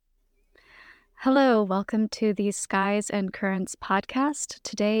Hello, welcome to the Skies and Currents podcast.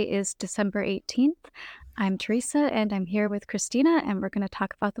 Today is December 18th. I'm Teresa and I'm here with Christina and we're going to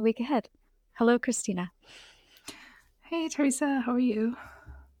talk about the week ahead. Hello, Christina. Hey, Teresa, how are you?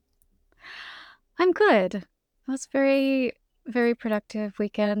 I'm good. It was very, very productive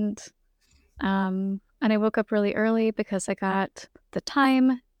weekend. And I woke up really early because I got the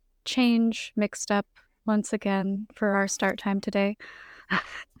time change mixed up once again for our start time today.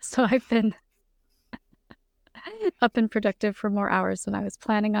 So I've been up and productive for more hours than I was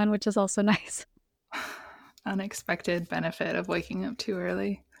planning on, which is also nice. Unexpected benefit of waking up too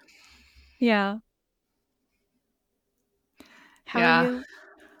early. Yeah. How are Yeah. you?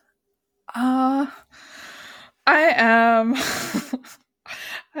 I am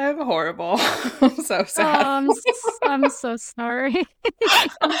I'm horrible. I'm so sad. Oh, I'm so sorry.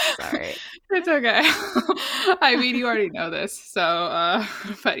 I'm sorry. It's okay. I mean, you already know this. So,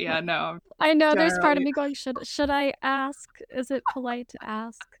 but yeah, no. I know there's part of Generally, me going, should I ask? Is it polite to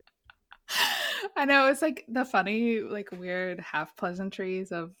ask? I know it's like the funny, like weird half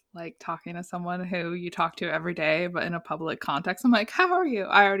pleasantries of like talking to someone who you talk to every day, but in a public context. I'm like, how are you?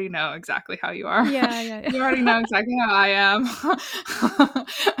 I already know exactly how you are. Yeah. You already know exactly how I am.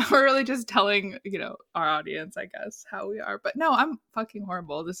 We're really just telling, our audience, I guess, how we are. But no, I'm fucking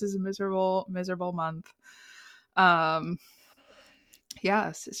horrible. This is a miserable, miserable month. Um,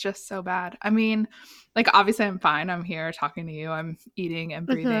 yes, it's just so bad. I mean, like obviously I'm fine. I'm here talking to you. I'm eating and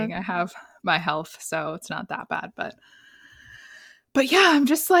breathing. I have my health, so it's not that bad, but yeah, I'm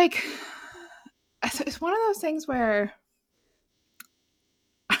just like it's one of those things where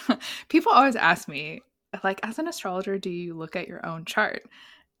people always ask me like, as an astrologer, do you look at your own chart?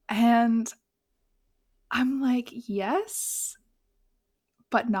 And I'm like, yes,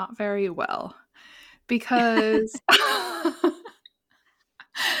 but not very well because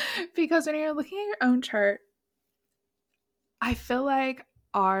because when you're looking at your own chart, I feel like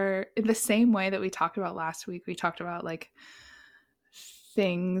our in the same way that we talked about last week, we talked about like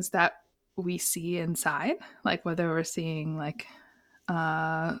things that we see inside, like whether we're seeing like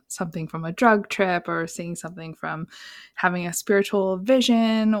something from a drug trip or seeing something from having a spiritual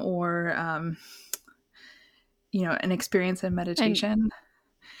vision or an experience in And meditation.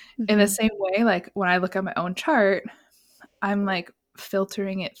 In the mhm. same way, like when I look at my own chart, I'm like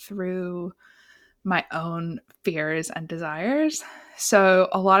filtering it through my own fears and desires. So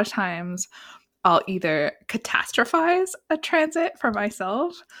a lot of times I'll either catastrophize a transit for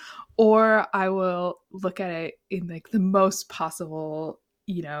myself or I will look at it in like the most possible,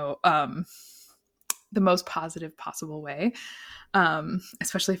 the most positive possible way,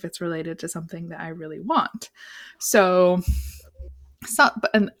 especially if it's related to something that I really want.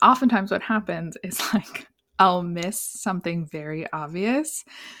 And oftentimes what happens is like I'll miss something very obvious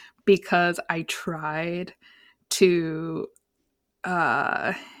because to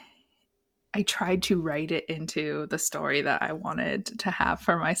uh I tried to write it into the story that I wanted to have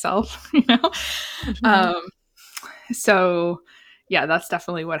for myself, Mhm. Um, so yeah, that's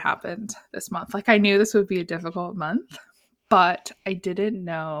definitely what happened this month. Like I knew this would be a difficult month, but I didn't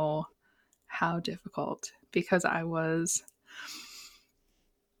know how difficult because I was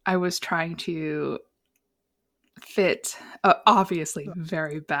trying to fit obviously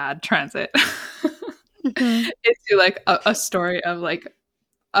very bad transit Mhm. into like a story of like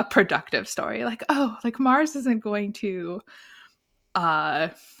a productive story. Like, oh, like Mars isn't going to uh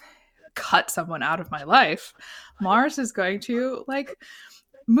cut someone out of my life. Mars is going to like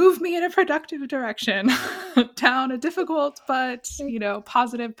move me in a productive direction down a difficult but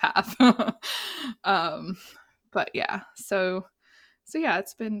positive path. um but yeah, so yeah,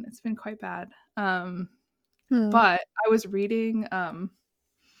 it's been quite bad. Hmm. But I was reading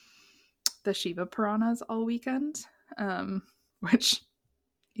the Shiva Puranas all weekend, which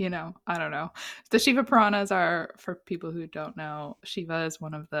I don't know. The Shiva Puranas are, for people who don't know, Shiva is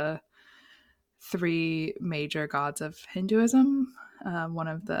one of the three major gods of Hinduism, one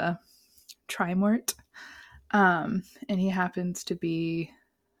of the Trimurt. And he happens to be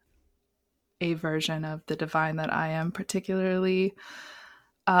a version of the divine that I am particularly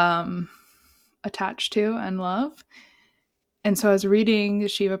um, attached to and love. And so I was reading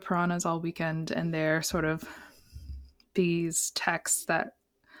Shiva Puranas all weekend, and they're sort of these texts that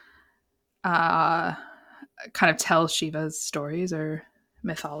uh, kind of tell Shiva's stories or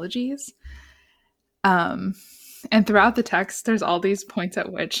mythologies. Um, and throughout the text, there's all these points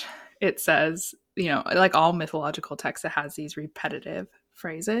at which it says, like all mythological texts, it has these repetitive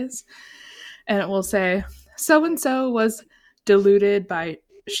phrases. And it will say, so and so was deluded by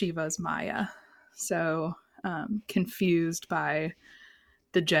Shiva's Maya. So confused by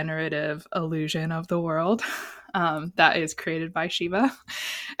degenerative illusion of the world that is created by Shiva.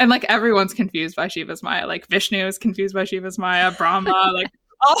 And like everyone's confused by Shiva's Maya. Like Vishnu is confused by Shiva's Maya, Brahma, like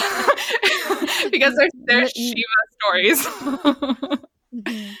all because they're Shiva stories.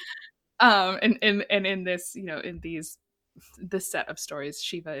 Mm-hmm. And in this, you know, in this set of stories,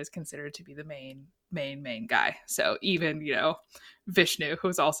 Shiva is considered to be the main guy. So even, you know, Vishnu,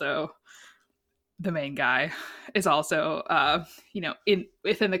 who's also the main guy, is also you know, in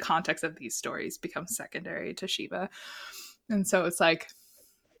within the context of these stories becomes secondary to Shiva. And so it's like,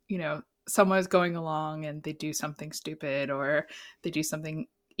 you know, someone is going along and they do something stupid or they do something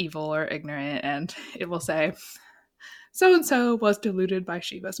evil or ignorant, and it will say so and so was deluded by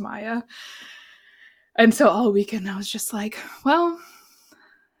Shiva's Maya. And so all weekend I was just like, well,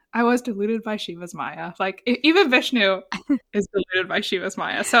 I was deluded by Shiva's Maya. Like even Vishnu is deluded by Shiva's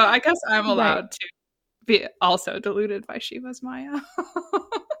Maya. So I guess I'm Right. allowed to be also deluded by Shiva's Maya.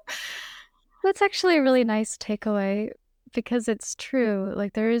 That's actually a really nice takeaway because it's true.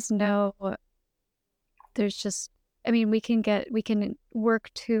 Like there's just, I mean, we can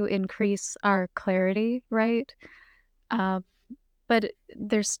work to increase our clarity, right? Um, but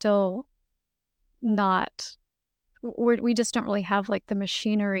there's still not, we just don't really have like the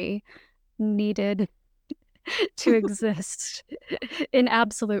machinery needed to exist in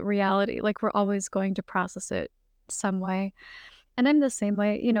absolute reality. Like we're always going to process it some way. And I'm the same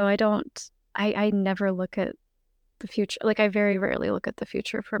way. You know, I never look at the future. Like I very rarely look at the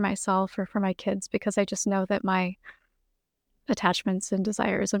future for myself or for my kids because I just know that my attachments and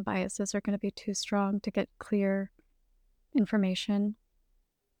desires and biases are going to be too strong to get clear information.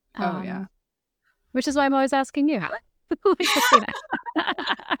 Oh yeah. Which is why I'm always asking you. Like Christina.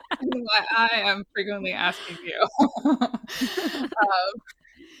 I am frequently asking you.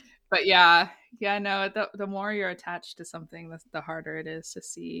 But yeah, no, the more you're attached to something, the harder it is to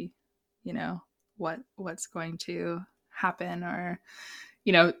see, you know, what's going to happen, or,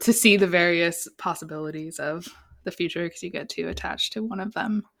 you know, to see the various possibilities of the future because you get too attached to one of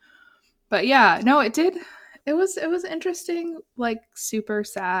them. But yeah, no, it was interesting, like super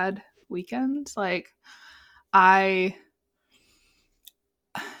sad weekend. Like I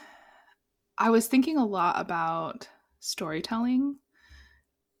I was thinking a lot about storytelling,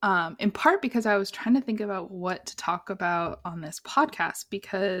 in part because I was trying to think about what to talk about on this podcast,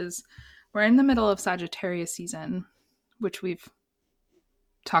 because we're in the middle of Sagittarius season, which we've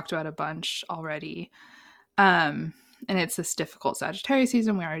talked about a bunch already. And it's this difficult Sagittarius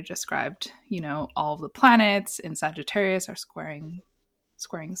season. We already described, you know, all of the planets in Sagittarius are squaring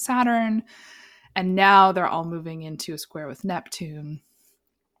Saturn, and now they're all moving into a square with Neptune.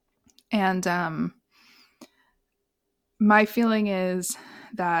 And my feeling is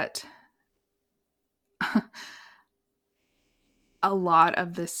that a lot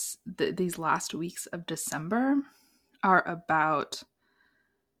of these last weeks of December are about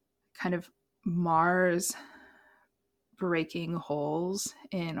kind of Mars breaking holes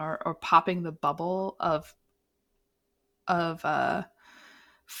in, or popping the bubble of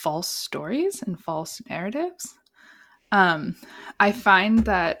false stories and false narratives. I find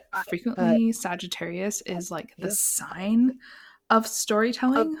that frequently Sagittarius is like the sign of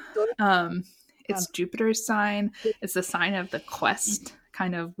storytelling. It's Jupiter's sign. It's the sign of the quest.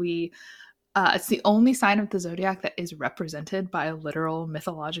 Kind of it's the only sign of the zodiac that is represented by a literal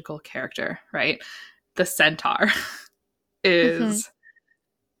mythological character, right? The centaur Mhm. is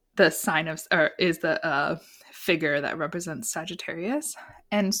the sign of, or is the figure that represents Sagittarius.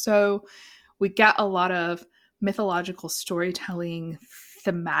 And so we get a lot of mythological storytelling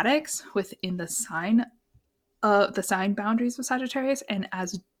thematics within the sign boundaries of Sagittarius. And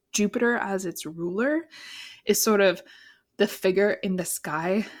as Jupiter, as its ruler, is sort of the figure in the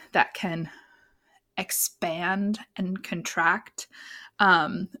sky that can expand and contract,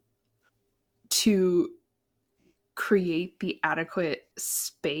 to create the adequate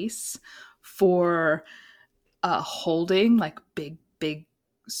space for holding like big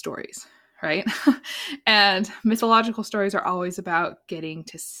stories, right? And mythological stories are always about getting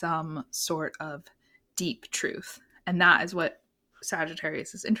to some sort of deep truth, and that is what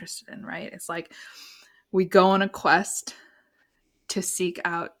Sagittarius is interested in, right? It's like we go on a quest to seek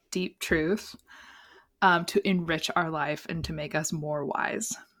out deep truth, to enrich our life and to make us more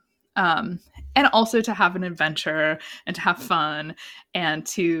wise, um, and also to have an adventure and to have fun and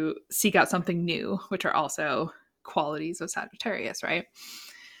to seek out something new, which are also qualities of Sagittarius, right?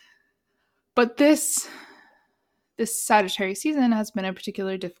 But this Sagittarius season has been a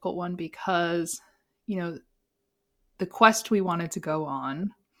particularly difficult one because, you know, the quest we wanted to go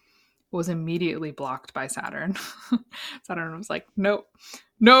on was immediately blocked by Saturn. Saturn was like, nope,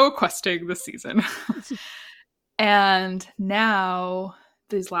 no questing this season. And now,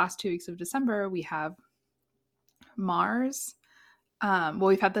 these last 2 weeks of December, we have Mars. Well,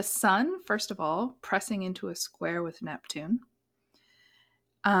 we've had the Sun, first of all, pressing into a square with Neptune.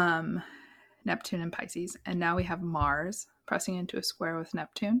 Neptune and Pisces. And now we have Mars pressing into a square with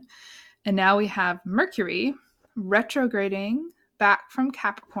Neptune. And now we have Mercury retrograding back from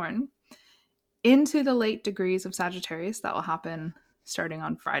Capricorn into the late degrees of Sagittarius. That will happen starting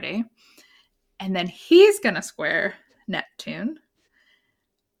on Friday. And then he's going to square Neptune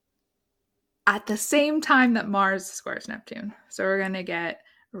at the same time that Mars squares Neptune. So we're going to get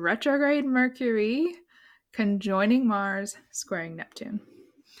retrograde Mercury conjoining Mars, squaring Neptune.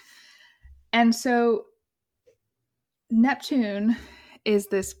 And so Neptune is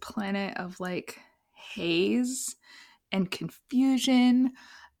this planet of like haze and confusion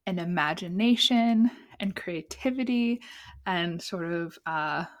and imagination and creativity and sort of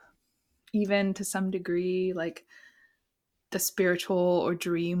even to some degree like the spiritual or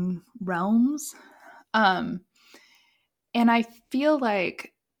dream realms. And I feel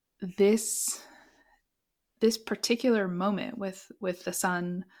like this particular moment with the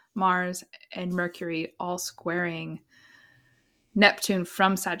Sun, Mars, and Mercury all squaring Neptune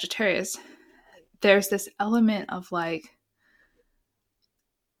from Sagittarius, there's this element of like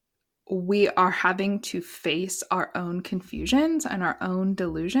we are having to face our own confusions and our own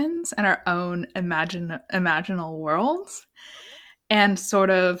delusions and our own imaginal worlds and sort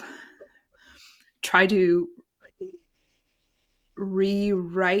of try to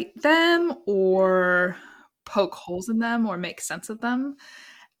rewrite them or poke holes in them or make sense of them.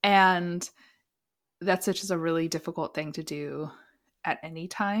 And that's just a really difficult thing to do at any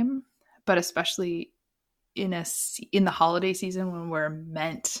time, but especially in the holiday season when we're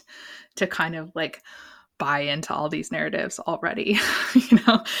meant to kind of like buy into all these narratives already.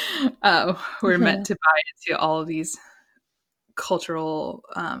 We're meant to buy into all of these cultural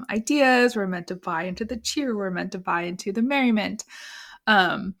ideas. We're meant to buy into the cheer. We're meant to buy into the merriment,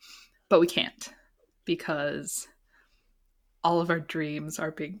 but we can't because all of our dreams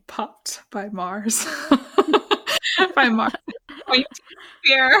are being popped by Mars. By Mars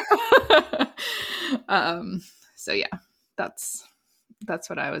here. So yeah, that's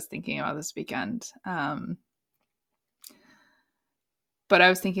what I was thinking about this weekend. But I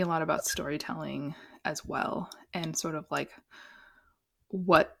was thinking a lot about storytelling as well, and sort of like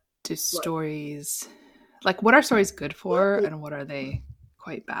what are stories good for, and what are they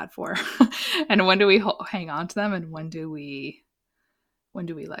quite bad for, and when do we hang on to them, and when do we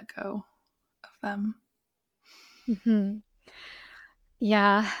let go of them? Mm-hmm.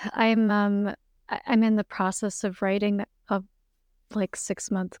 Yeah, I'm in the process of writing a like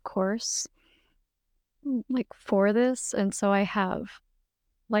 6-month course like for this, and so I have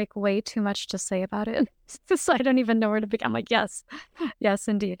like way too much to say about it. So I don't even know where to begin. I'm like, yes,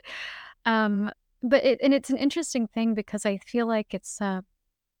 indeed. But it's an interesting thing because I feel like it's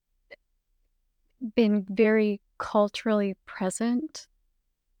been very culturally present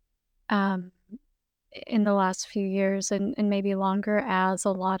in the last few years and maybe longer, as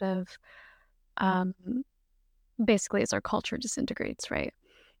a lot of basically as our culture disintegrates, right?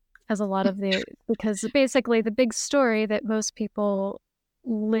 As a lot of because basically the big story that most people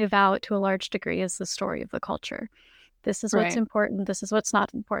live out to a large degree is the story of the culture. This is what's important. This is what's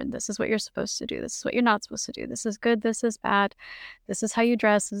not important. This is what you're supposed to do. This is what you're not supposed to do. This is good. This is bad. This is how you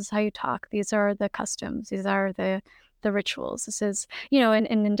dress. This is how you talk. These are the customs. These are the rituals. This is, and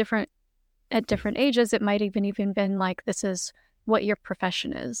in different at different ages, it might even been like, this is what your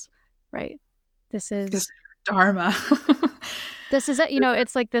profession is, right? This is dharma. This is it.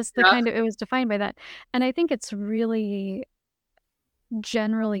 It's like this. The kind of it was defined by that, and I think it's really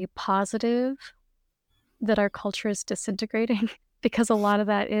generally positive that our culture is disintegrating because a lot of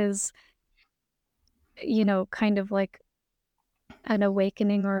that is, kind of like an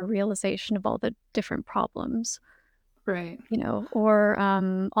awakening or a realization of all the different problems, right? Or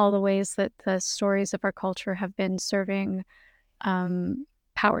all the ways that the stories of our culture have been serving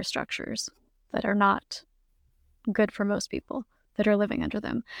power structures that are not good for most people that are living under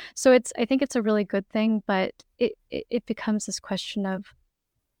them. So I think it's a really good thing, but it becomes this question of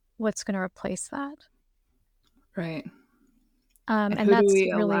what's going to replace that. Right. And who that's do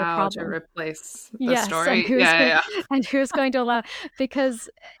we really allow a problem to replace the story? And who's going to allow, because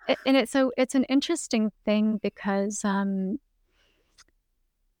it's an interesting thing because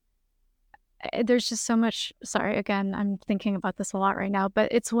there's just so much. Sorry, again, I'm thinking about this a lot right now,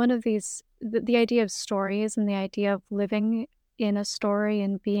 but it's one of these, the idea of stories and the idea of living in a story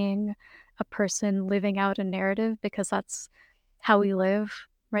and being a person living out a narrative, because that's how we live,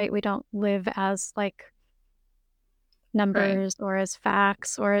 right? We don't live as like Right. numbers or as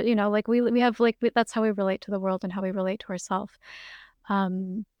facts, or like we have like that's how we relate to the world and how we relate to ourselves.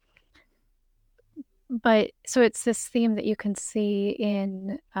 Um, but so it's this theme that you can see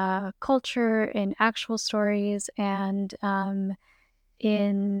in culture, in actual stories, and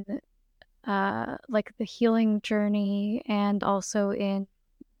in like the healing journey, and also in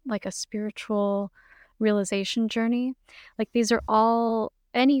like a spiritual realization journey. Like these are all,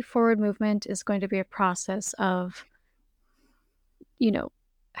 any forward movement is going to be a process of, you know,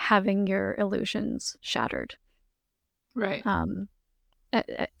 having your illusions shattered, Right. um,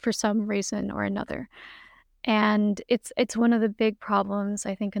 for some reason or another. And it's one of the big problems,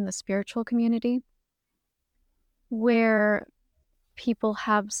 I think, in the spiritual community, where people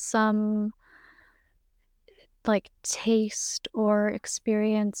have some like taste or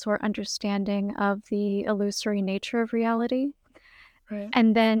experience or understanding of the illusory nature of reality, Right.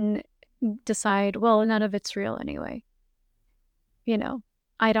 and then decide, well, none of it's real anyway. You know,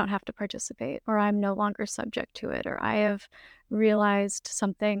 I don't have to participate, or I'm no longer subject to it, or I have realized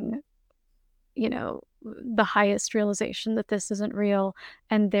something, the highest realization that this isn't real,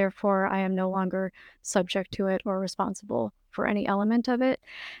 and therefore I am no longer subject to it or responsible for any element of it.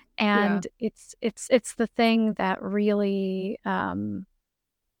 Yeah. And it's the thing that really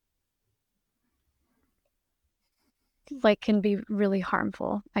like can be really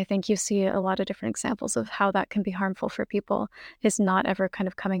harmful. I think you see a lot of different examples of how that can be harmful for people, is not ever kind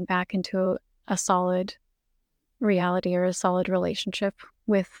of coming back into a solid reality or a solid relationship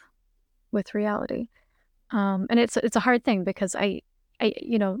with reality. And it's a hard thing, because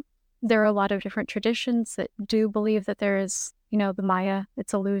there are a lot of different traditions that do believe that there is, the Maya,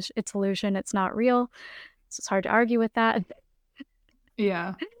 it's illusion, it's not real. So it's hard to argue with that.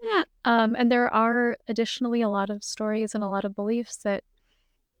 Yeah. And there are additionally a lot of stories and a lot of beliefs that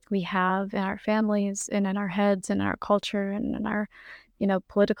we have in our families and in our heads and in our culture and in our,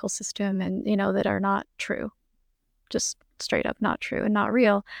 political system, and, that are not true, just straight up not true and not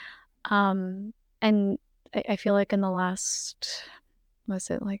real. And I feel like in the last, was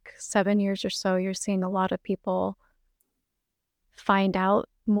it like 7 years or so, you're seeing a lot of people find out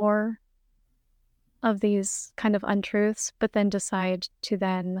more of these kind of untruths, but then decide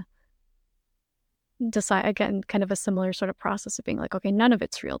again, kind of a similar sort of process of being like, okay, none of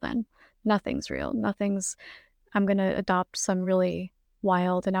it's real then. Nothing's real. I'm going to adopt some really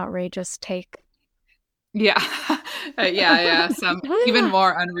wild and outrageous take. Yeah. Yeah. Some even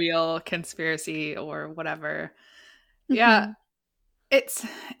more unreal conspiracy or whatever. Yeah. Mm-hmm. It's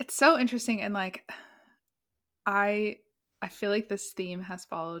it's so interesting, and like I I feel like this theme has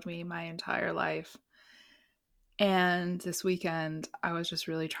followed me my entire life. And this weekend I was just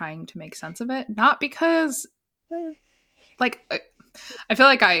really trying to make sense of it, not because like I feel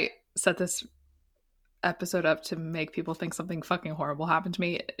like I set this episode up to make people think something fucking horrible happened to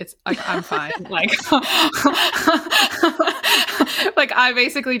me. It's like I'm fine. Like like I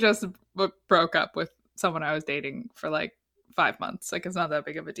basically just broke up with someone I was dating for like 5 months. Like it's not that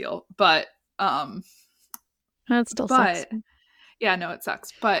big of a deal. Um That still sucks. but yeah, no, it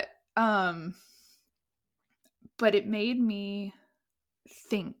sucks. Um but it made me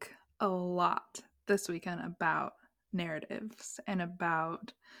think a lot this weekend about narratives and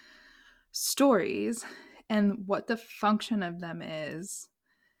about stories and what the function of them is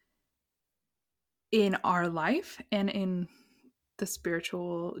in our life and in the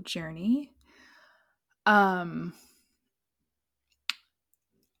spiritual journey. Um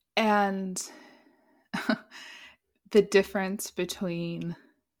and the difference between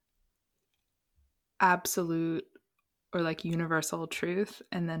absolute or like universal truth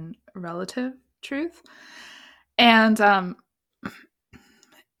and then relative truth. And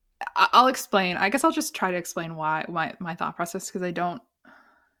I'll explain. I guess I'll just try to explain why my thought process, because I don't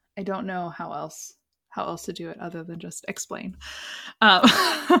know how else to do it other than just explain. Um,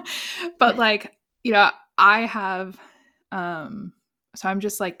 but like, I have so I'm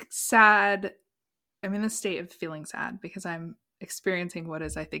just like sad. I'm in the state of feeling sad because I'm experiencing what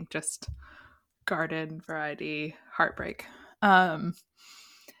is, I think, just garden variety heartbreak. Um,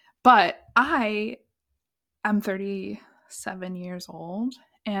 but I am 37 years old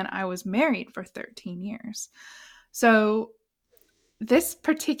and I was married for 13 years. So this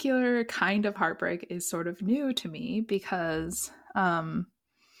particular kind of heartbreak is sort of new to me because I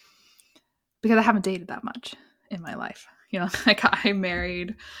haven't dated that much in my life. Like I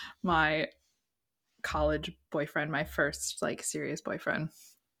married my college boyfriend, my first like serious boyfriend.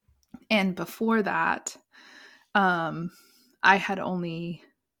 And before that, um I had only,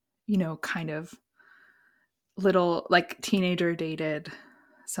 kind of little like teenager dated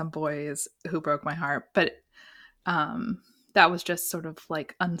some boys who broke my heart, but um that was just sort of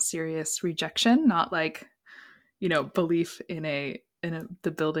like unserious rejection, not like, belief in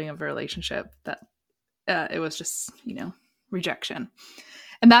the building of a relationship. That it was just, rejection.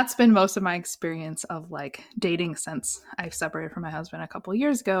 And that's been most of my experience of like dating since I've separated from my husband a couple of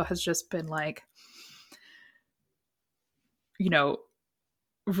years ago, has just been like, you know,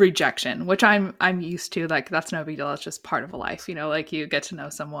 rejection, which I'm used to. Like that's no big deal. It's just part of a life, like you get to know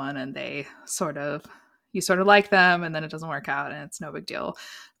someone and you sort of like them, and then it doesn't work out and it's no big deal.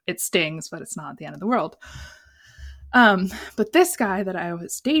 It stings, but it's not the end of the world. But this guy that I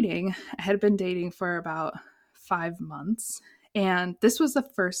was dating, I had been dating for about 5 months. And this was the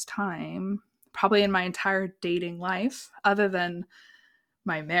first time, probably in my entire dating life, other than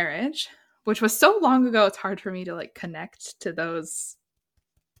my marriage, which was so long ago, it's hard for me to like connect to those,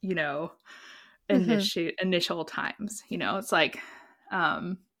 you know, Mm-hmm. initial times. It's like,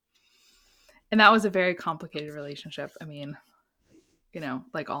 and that was a very complicated relationship. I mean,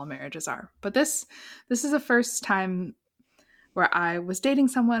 like all marriages are. But this is the first time where I was dating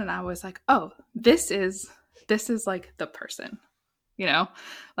someone and I was like, oh, this is like the person,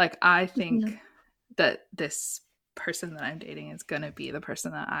 like I think Mm-hmm. that this person that I'm dating is going to be the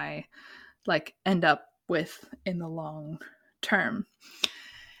person that I like end up with in the long term.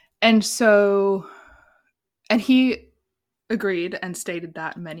 And so, and he agreed and stated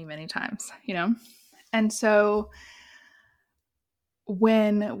that many, many times, And so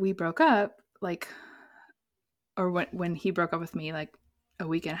when we broke up, like, or when he broke up with me, like a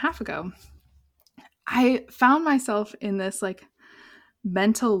week and a half ago, I found myself in this like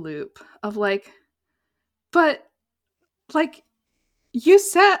mental loop of like, but like you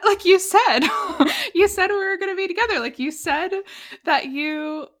said you said we were going to be together, like you said that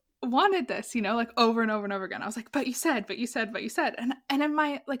you wanted this, like over and over and over again. I was like, but you said, and in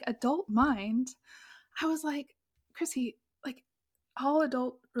my like adult mind I was like, Chrissy, like all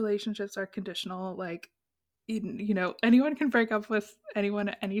adult relationships are conditional. Like, anyone can break up with anyone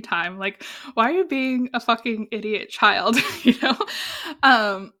at any time. Like, why are you being a fucking idiot child? you know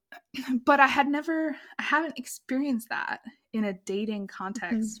um but I haven't experienced that in a dating Mm-hmm.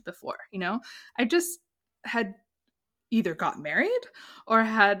 context before. I just had either got married or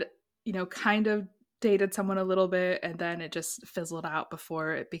had, kind of dated someone a little bit and then it just fizzled out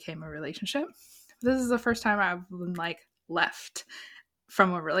before it became a relationship. This is the first time I've been like left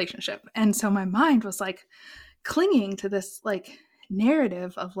from a relationship. And so my mind was like clinging to this like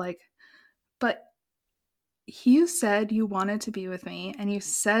narrative of like, but you said you wanted to be with me and you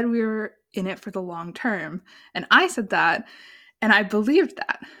said we were in it for the long term. And I said that and I believed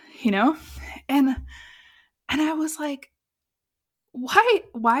that, you know? And I was like,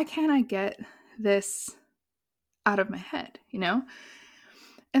 why can't I get this out of my head,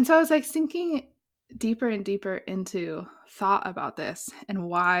 And so I was like sinking deeper and deeper into thought about this and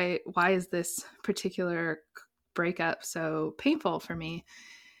why is this particular breakup so painful for me?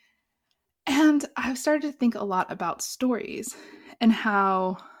 And I've started to think a lot about stories and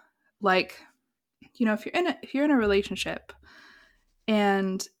how, like, if you're in a relationship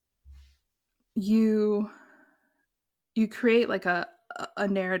and you you create like a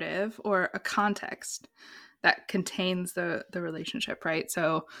narrative or a context that contains the relationship, right?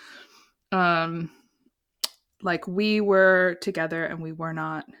 So um like we were together and we were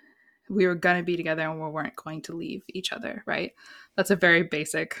going to be together and we weren't going to leave each other, right? That's a very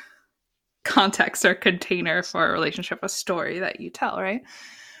basic context or container for a relationship, a story that you tell, right?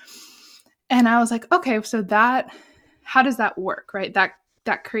 And I was like, okay, so that, how does that work, right?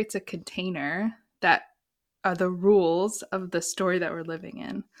 That creates a container that are the rules of the story that we're living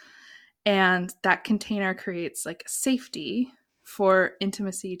in. And that container creates like safety for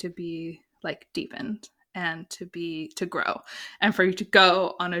intimacy to be like deepened and to grow and for you to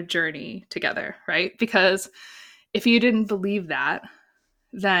go on a journey together, right? Because if you didn't believe that,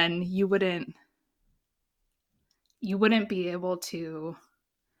 then you wouldn't be able to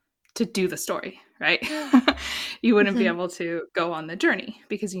do the story, right? You wouldn't be Mm-hmm. able to go on the journey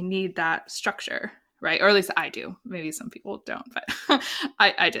because you need that structure, right? Or at least I do. Maybe some people don't, but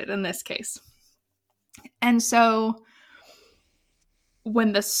I did in this case. And so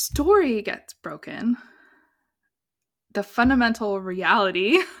when the story gets broken, the fundamental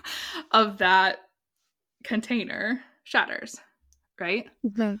reality of that container shatters, right?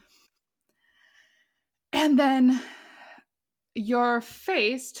 Mm-hmm. And then you're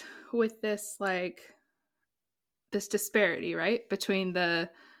faced with this like this disparity, right? Between the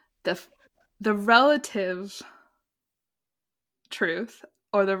the relative truth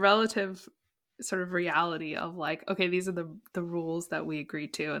or the relative sort of reality of like, okay, these are the rules that we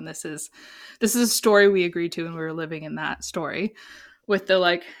agreed to, and this is a story we agreed to, and we were living in that story, with the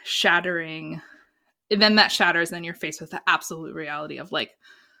like shattering, and then that shatters, and then you're faced with the absolute reality of like,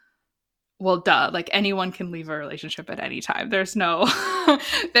 well, duh, like anyone can leave a relationship at any time. There's no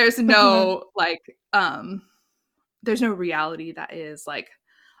there's Mm-hmm. no like there's no reality that is like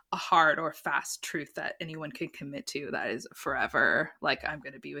a hard or fast truth that anyone can commit to that is forever, like I'm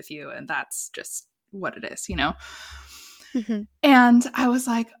going to be with you and that's just what it is, you know. Mm-hmm. And I was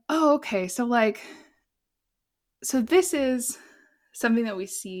like, oh, okay, so like, so this is something that we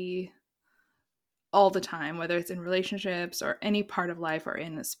see all the time, whether it's in relationships or any part of life or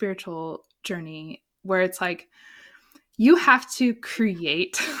in a spiritual journey, where it's like you have to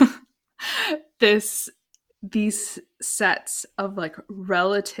create this these sets of like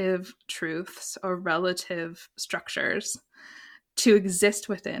relative truths or relative structures to exist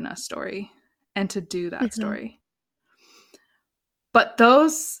within a story and to do that Mm-hmm. story. But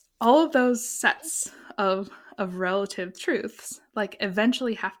those all of those sets of relative truths like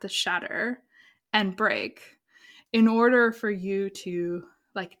eventually have to shatter and break in order for you to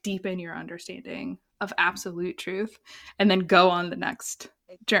like deepen your understanding of absolute truth and then go on the next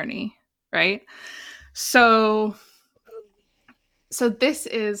journey, right? So this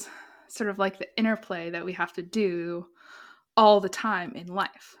is sort of like the interplay that we have to do all the time in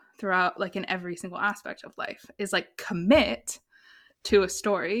life, throughout, like in every single aspect of life, is like commit to a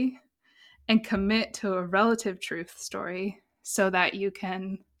story and commit to a relative truth story so that you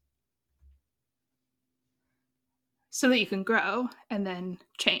can grow and then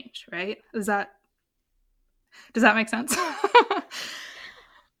change, right? Does that make sense?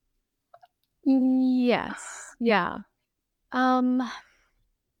 Yes. Yeah. Um,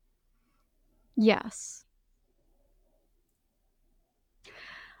 yes.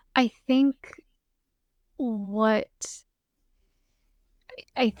 I think what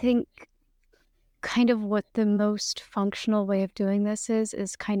I think kind of what the most functional way of doing this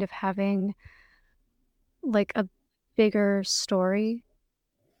is kind of having like a bigger story,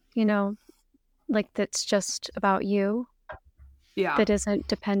 you know, like that's just about you, Yeah. that isn't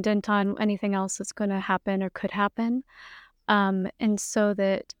dependent on anything else that's going to happen or could happen. And so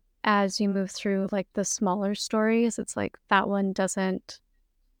that as you move through like the smaller stories, it's like that one doesn't,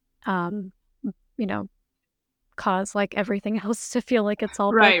 um, you know, cause like everything else to feel like it's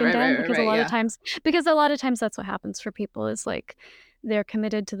all Right, broken right, down right, right, right. Yeah. because a lot of times that's what happens for people is like they're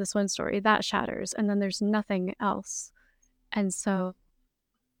committed to this one story that shatters and then there's nothing else. And so,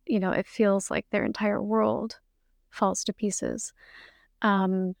 you know, it feels like their entire world falls to pieces.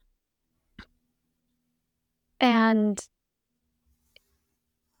 Um, and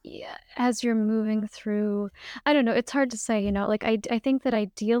yeah, as you're moving through, I don't know, it's hard to say, you know, like I think that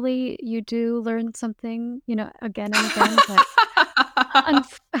ideally you do learn something, you know, again and again, but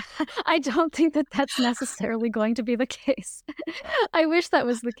unf I don't think that that's necessarily going to be the case. I wish that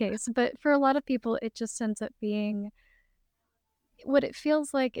was the case, but for a lot of people, it just ends up being what it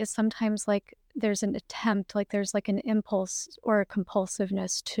feels like is sometimes like there's an attempt, like there's like an impulse or a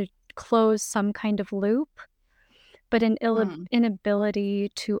compulsiveness to close some kind of loop, but an Mm. inability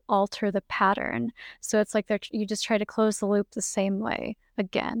to alter the pattern. So it's like you just try to close the loop the same way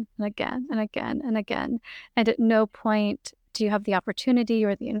again and again and again and again. And at no point do you have the opportunity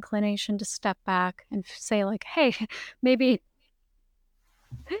or the inclination to step back and say like, hey, maybe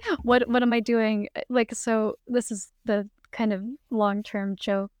what am I doing? Like, so this is the kind of long-term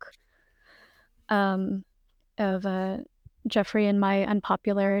joke of Jeffrey and my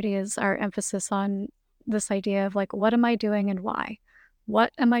unpopularity is our emphasis on this idea of like, what am I doing and why?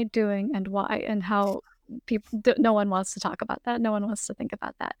 What am I doing and why? And how people, no one wants to talk about that. No one wants to think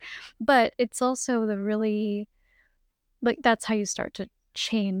about that. But it's also the really, like, that's how you start to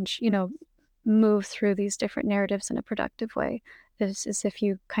change, you know, move through these different narratives in a productive way, is if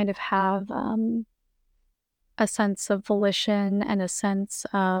you kind of have a sense of volition and a sense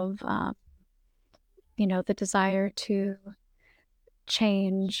of, you know, the desire to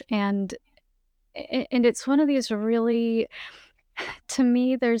change and it's one of these really, to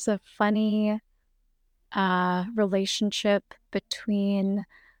me there's a funny relationship between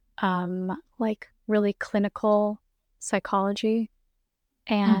like really clinical psychology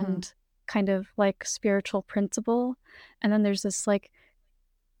Mm-hmm. and kind of like spiritual principle, and then there's this like,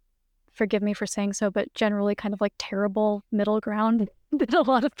 forgive me for saying so, but generally kind of like terrible middle ground that a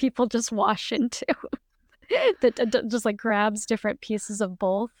lot of people just wash into that just like grabs different pieces of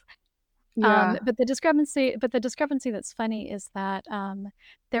both. Yeah. But the discrepancy that's funny is that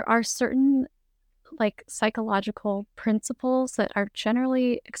there are certain like psychological principles that are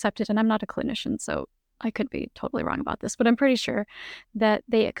generally accepted. And I'm not a clinician, so I could be totally wrong about this, but I'm pretty sure that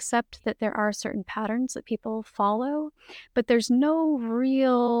they accept that there are certain patterns that people follow, but there's no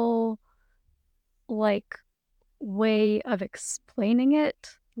real like way of explaining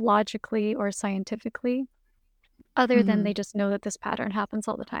it logically or scientifically, other than Mm-hmm. they just know that this pattern happens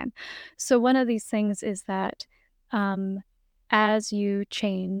all the time. So one of these things is that um, as you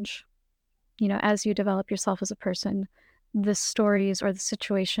change, as you develop yourself as a person, the stories or the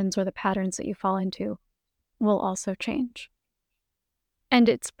situations or the patterns that you fall into will also change. And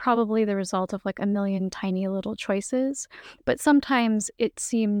it's probably the result of like a million tiny little choices, but sometimes it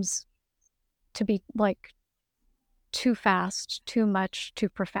seems to be like too fast, too much, too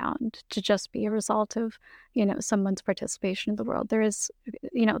profound to just be a result of, someone's participation in the world. There is,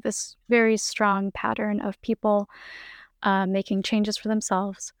 this very strong pattern of people making changes for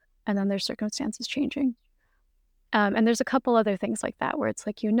themselves and then their circumstances changing. And there's a couple other things like that where it's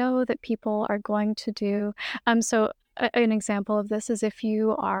like, that people are going to do. An example of this is if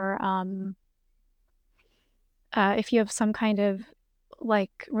you have some kind of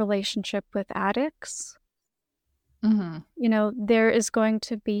like relationship with addicts, Mm-hmm. there is going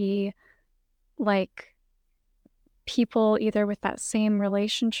to be like people either with that same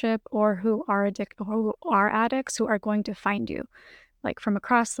relationship or who are addicts who are going to find you like from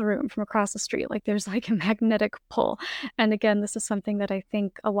across the room, from across the street. Like there's like a magnetic pull. And again, this is something that I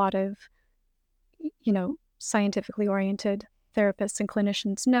think a lot of, scientifically oriented therapists and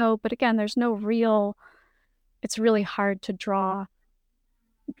clinicians know. But again, it's really hard to draw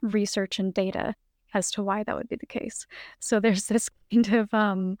research and data as to why that would be the case. So there's this kind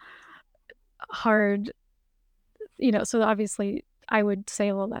of hard, so obviously I would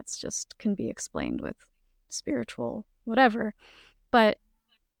say, well, that's just can be explained with spiritual whatever, but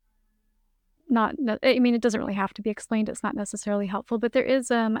not, I mean, it doesn't really have to be explained. It's not necessarily helpful, but there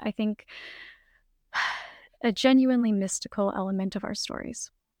is, I think, a genuinely mystical element of our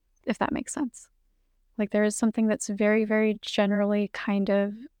stories, if that makes sense. Like there is something that's very, very generally kind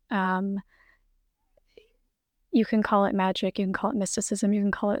of, um, you can call it magic, you can call it mysticism, you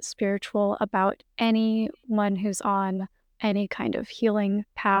can call it spiritual about anyone who's on any kind of healing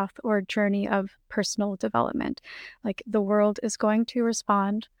path or journey of personal development. Like the world is going to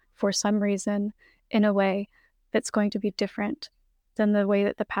respond for some reason in a way that's going to be different than the way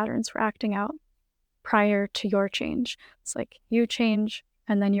that the patterns were acting out prior to your change. It's like you change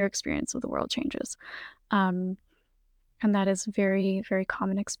and then your experience of the world changes. Um, and that is very, very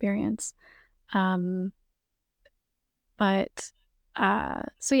common experience. Um, but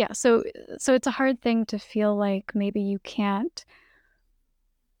so yeah, so it's a hard thing to feel like maybe you can't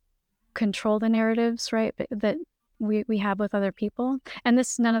control the narratives, right? But that we have with other people. And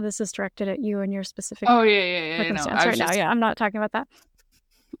none of this is directed at you and your specific Oh yeah, yeah, yeah. No, circumstance I was right now. just Yeah, I'm not talking about that.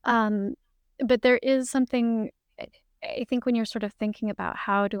 Um, but there is something, I think, when you're sort of thinking about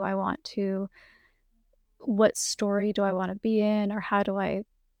what story do I want to be in, or how do I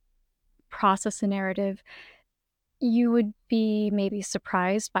process a narrative, you would be maybe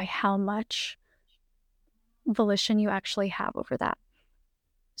surprised by how much volition you actually have over that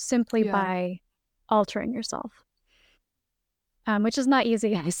simply yeah, by altering yourself, which is not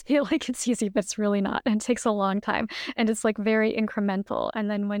easy. I feel like it's easy, but it's really not. And it takes a long time. And it's like very incremental. And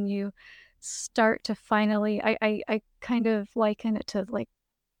then when you start to finally, I kind of liken it to like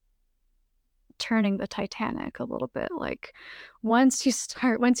turning the Titanic a little bit. Like once you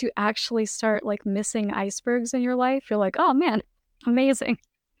actually start like missing icebergs in your life, you're like, oh man, amazing.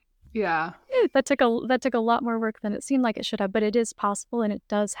 yeah, That took a lot more work than it seemed like it should have, but it is possible and it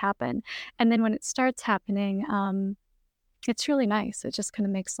does happen. And then when it starts happening, it's really nice. It just kind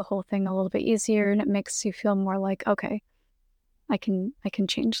of makes the whole thing a little bit easier and it makes you feel more like, okay, I can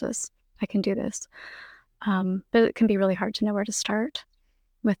change this. I can do this. But it can be really hard to know where to start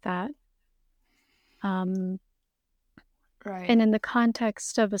with that. Um, right. and in the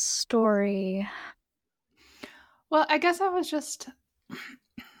context of a story, Well, I guess I was just.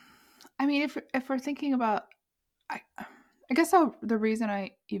 I mean, if we're thinking about, I guess the reason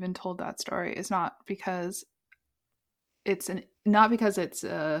I even told that story is not because it's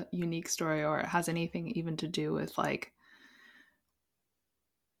a unique story or it has anything even to do with like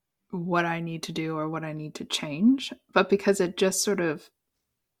what I need to do or what I need to change, but because it just sort of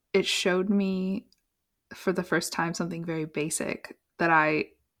it showed me for the first time something very basic that I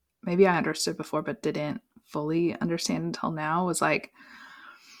understood before but didn't fully understand until now was like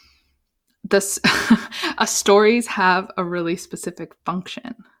this stories have a really specific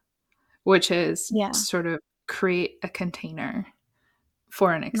function, which is yeah, sort of create a container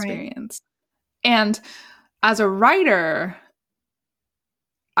for an right. experience. And as a writer,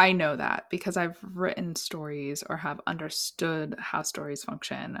 I know that because I've written stories or have understood how stories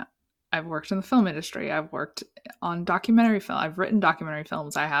function. I've worked in the film industry. I've worked on documentary film. I've written documentary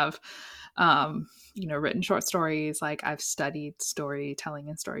films. I have, written short stories. Like I've studied storytelling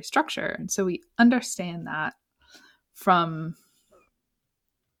and story structure. And so we understand that from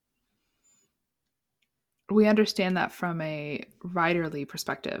a writerly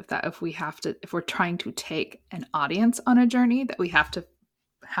perspective, that if we're trying to take an audience on a journey, that we have to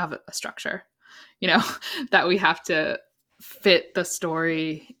have a structure, that we have to fit the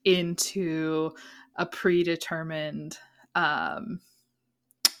story into a predetermined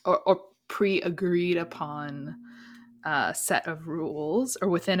or pre-agreed upon set of rules, or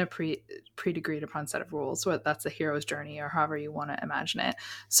within a pre-agreed upon set of rules. So that's the hero's journey, or however you want to imagine it,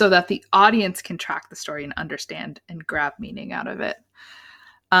 so that the audience can track the story and understand and grab meaning out of it.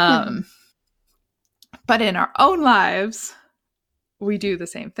 Mm-hmm. But in our own lives, we do the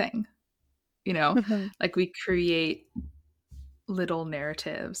same thing. Mm-hmm. Like we create little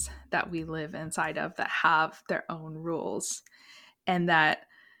narratives that we live inside of that have their own rules, and that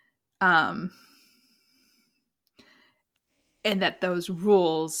um those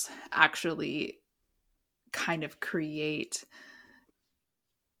rules actually kind of create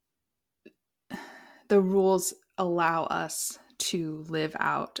the rules allow us to live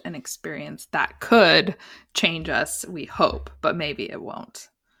out an experience that could change us, we hope, but maybe it won't,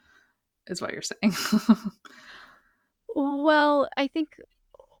 is what you're saying. Well, I think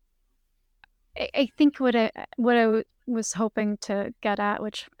what I was hoping to get at,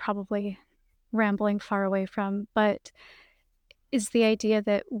 which probably rambling far away from, but is the idea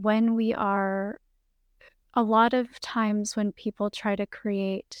that when we are a lot of times when people try to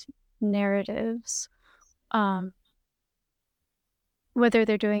create narratives, um, whether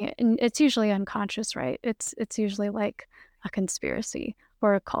they're doing it, and it's usually unconscious, right? It's usually like a conspiracy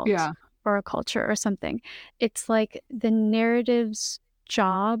or a cult Yeah. or a culture or something. It's like the narrative's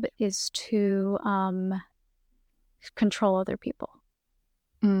job is to control other people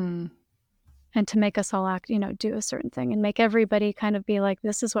Mm, and to make us all act, do a certain thing and make everybody kind of be like,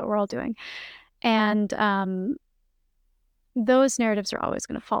 this is what we're all doing. And those narratives are always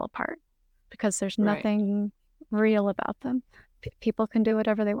going to fall apart because there's right. nothing real about them. People can do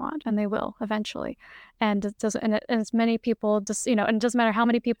whatever they want, and they will eventually. And it doesn't. And as many people just, and it doesn't matter how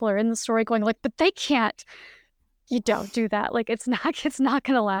many people are in the story going like, but they can't. You don't do that. Like it's not. It's not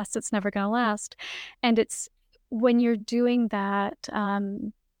going to last. It's never going to last. And it's when you're doing that.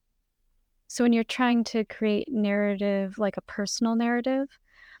 So when you're trying to create narrative, like a personal narrative,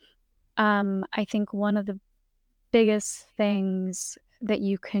 I think one of the biggest things that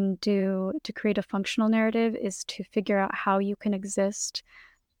you can do to create a functional narrative is to figure out how you can exist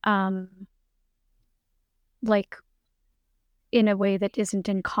um, like in a way that isn't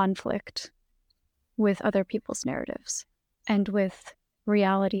in conflict with other people's narratives and with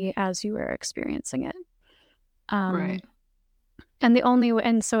reality as you are experiencing it. Right. Um, and the only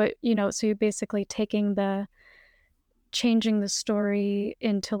and so it, so you're basically changing the story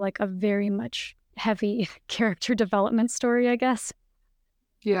into like a very much heavy character development story, I guess.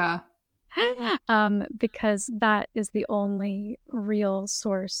 Yeah. Because that is the only real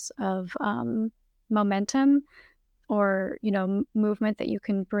source of momentum or movement that you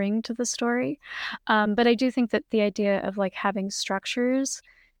can bring to the story. But I do think that the idea of like having structures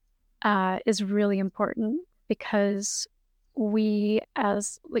is really important because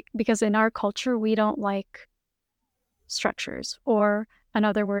because in our culture we don't like structures, or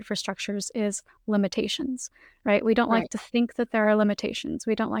another word for structures is limitations, right? We don't like Right. to think that there are limitations.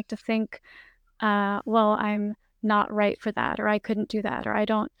 We don't like to think, well, I'm not right for that, or I couldn't do that, or I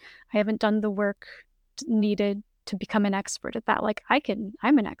haven't done the work needed to become an expert at that. Like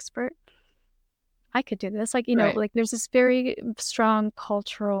I'm an expert. I could do this. Like, Right. like there's this very strong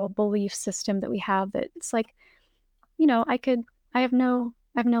cultural belief system that we have that it's like, I could, I have no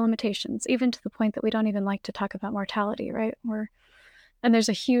limitations, even to the point that we don't even like to talk about mortality, right? And there's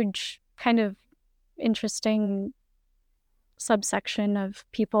a huge kind of interesting subsection of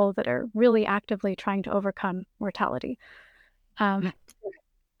people that are really actively trying to overcome mortality. Um,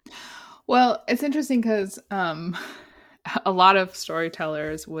 Well, it's interesting because a lot of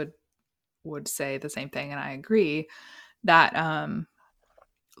storytellers would say the same thing, and I agree that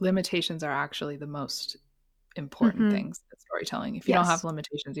limitations are actually the most important mhm. things in storytelling. If you don't have Yes.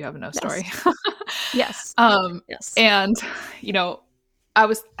 limitations, you have no Yes. story. Yes. um, Yes. and you know,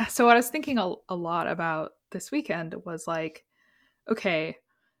 what I was thinking a lot about this weekend was like, okay,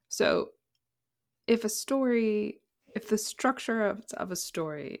 so if a story, if the structure of a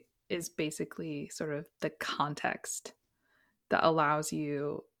story is basically sort of the context that allows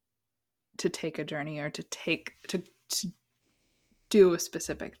you to take a journey or to do a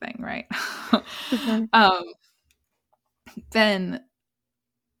specific thing, right? Mm-hmm. um, then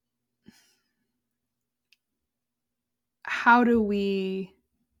how do we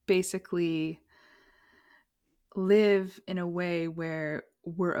basically live in a way where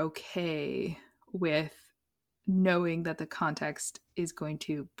we're okay with knowing that the context is going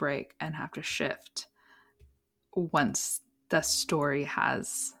to break and have to shift once the story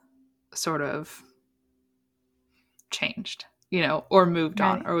has sort of changed, or moved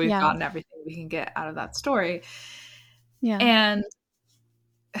on, Right. or we've Yeah. gotten everything we can get out of that story. Yeah.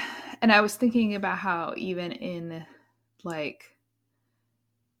 And I was thinking about how like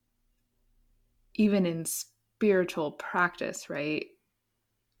even in spiritual practice, right?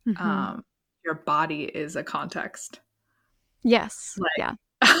 Mm-hmm. Your body is a context. Yes. Like Yeah.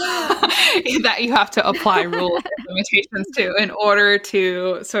 that you have to apply rules and limitations to in order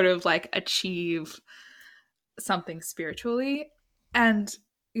to sort of like achieve something spiritually. And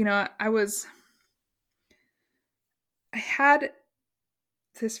I had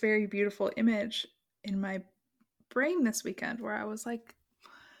this very beautiful image in my brain this weekend where I was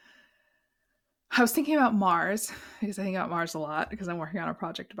thinking about Mars, because I think about Mars a lot because I'm working on a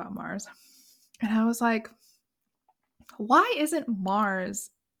project about Mars. And I was like, why isn't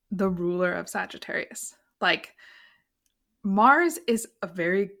Mars the ruler of Sagittarius? Like, Mars is a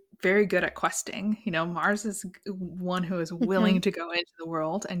very, very good at questing. Mars is one who is Mm-hmm. willing to go into the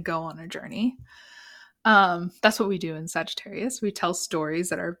world and go on a journey. That's what we do in Sagittarius. We tell stories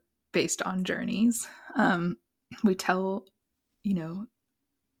that are based on journeys. We tell, you know,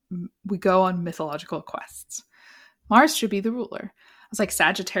 we go on mythological quests. Mars should be the ruler. I was like,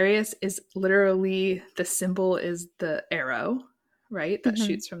 Sagittarius is literally the symbol is the arrow, right? That Mm-hmm.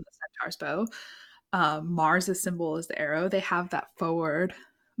 shoots from the centaur's bow. Mars' symbol is the arrow. They have that forward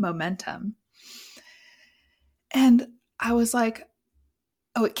momentum. And I was like,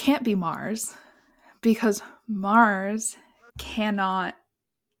 oh, it can't be Mars because Mars cannot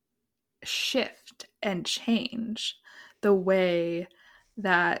shift and change the way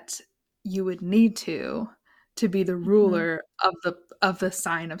that you would need to be the Mm-hmm. ruler of the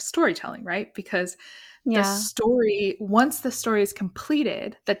sign of storytelling, right? Because the Yeah. story, once the story is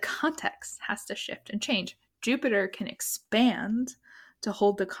completed, the context has to shift and change. Jupiter can expand to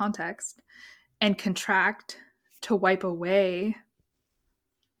hold the context and contract to wipe away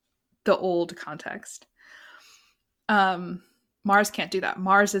the old context. um Mars can't do that.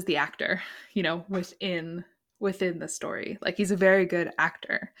 Mars is the actor, within the story. Like, he's a very good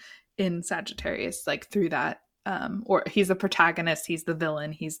actor in Sagittarius, like through that, or he's the protagonist, he's the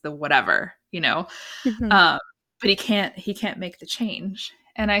villain, he's the whatever. Mm-hmm. um but he can't make the change.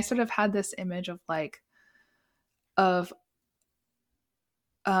 And I sort of had this image of like of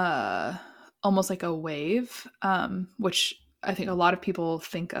uh almost like a wave, which I think a lot of people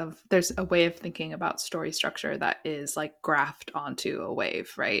think of. There's a way of thinking about story structure that is like graphed onto a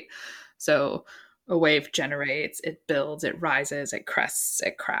wave, right? So a wave generates, it builds, it rises, it crests,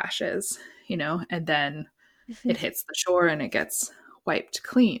 it crashes, and then Mm-hmm. it hits the shore and it gets wiped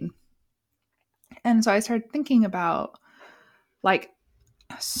clean. And so I started thinking about like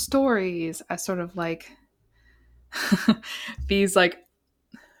stories as sort of like these like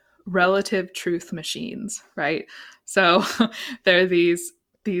relative truth machines, right? So there are these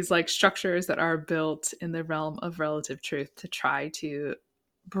like structures that are built in the realm of relative truth to try to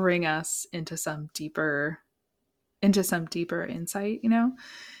bring us into some deeper insight.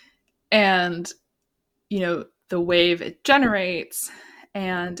 And the wave, it generates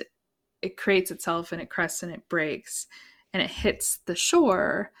and it creates itself and it crests and it breaks and it hits the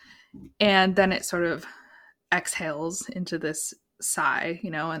shore, and then it sort of exhales into this sigh,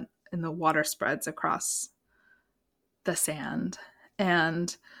 and the water spreads across the sand.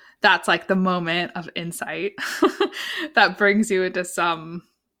 And that's like the moment of insight that brings you into some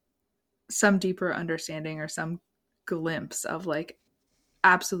deeper understanding or some glimpse of like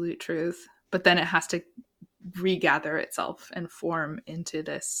absolute truth. But then it has to regather itself and form into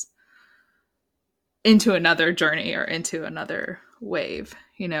another journey or into another wave.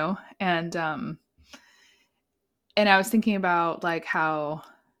 And I was thinking about like how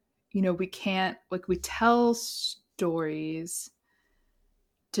we can't, like, we tell stories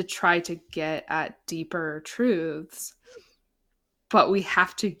to try to get at deeper truths, but we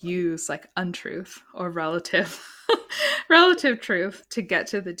have to use like untruth or relative relative truth to get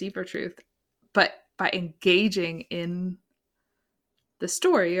to the deeper truth. But by engaging in the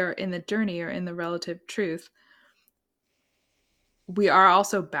story or in the journey or in the relative truth, we are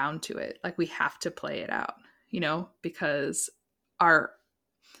also bound to it. Like we have to play it out, because our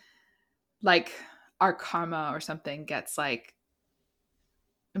like our karma or something gets like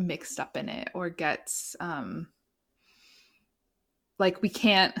mixed up in it, or gets like we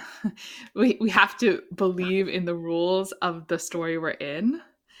can't we have to believe in the rules of the story we're in,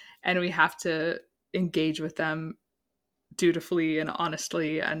 and we have to engage with them dutifully and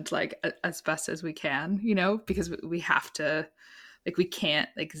honestly and like as best as we can, because we have to, like we can't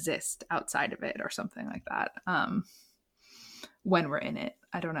exist outside of it or something like that, when we're in it.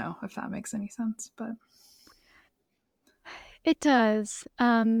 I don't know if that makes any sense, but It does.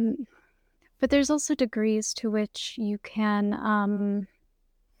 But there's also degrees to which you can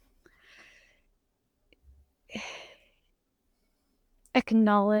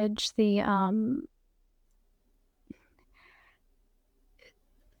acknowledge the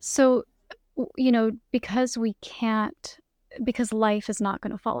so because life is not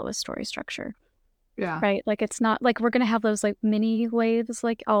going to follow a story structure, yeah, right? Like it's not like we're going to have those like mini waves,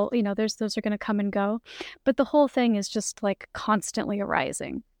 like all there's those are going to come and go, but the whole thing is just like constantly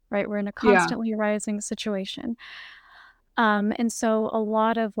arising, right? We're in a yeah, constantly arising situation. And so a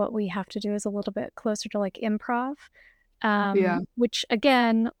lot of what we have to do is a little bit closer to like improv, yeah, which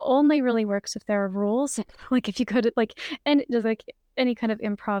again only really works if there are rules. Like if you could like, and just like any kind of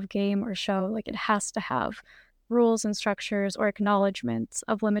improv game or show, like it has to have rules and structures or acknowledgments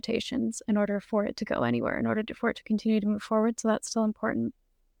of limitations in order for it to go anywhere, in order for it to continue to move forward. So that's still important.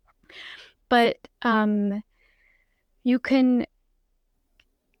 But you can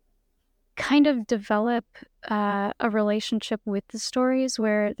kind of develop a relationship with the stories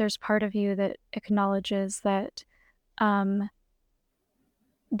where there's part of you that acknowledges that um,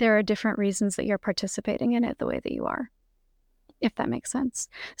 there are different reasons that you're participating in it the way that you are, if that makes sense.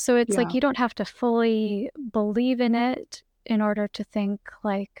 So it's like yeah, you don't have to fully believe in it in order to think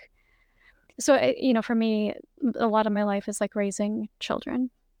like, so, for me, a lot of my life is like raising children.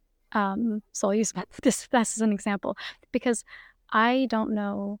 So I'll use this as an example because I don't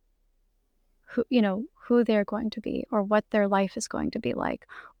know who they're going to be or what their life is going to be like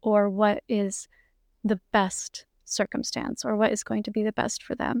or what is the best circumstance or what is going to be the best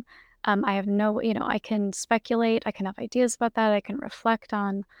for them. I have no, I can speculate, I can have ideas about that, I can reflect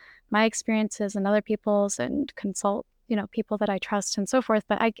on my experiences and other people's and consult, people that I trust and so forth,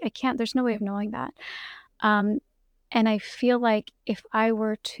 but I can't, there's no way of knowing that. Um, and I feel like if I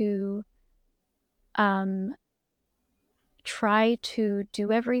were to um, try to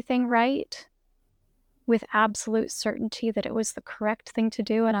do everything right with absolute certainty that it was the correct thing to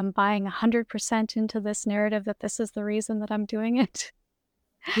do, and I'm buying 100% into this narrative that this is the reason that I'm doing it.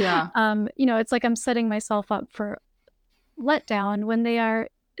 yeah, It's like I'm setting myself up for letdown when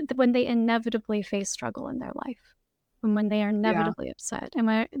they inevitably face struggle in their life, and when they are yeah, inevitably upset,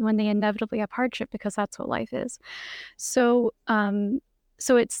 and when they inevitably have hardship, because that's what life is. So,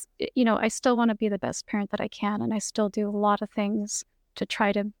 it's I still want to be the best parent that I can, and I still do a lot of things to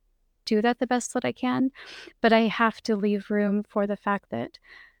try to do that the best that I can, but I have to leave room for the fact that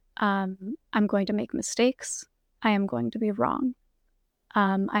I'm going to make mistakes. I am going to be wrong.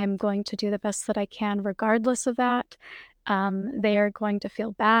 I am going to do the best that I can regardless of that. They are going to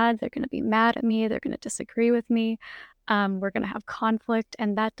feel bad. They're going to be mad at me. They're going to disagree with me. We're going to have conflict.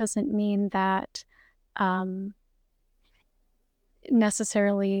 And that doesn't mean that um,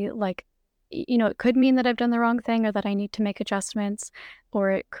 necessarily like, it could mean that I've done the wrong thing or that I need to make adjustments,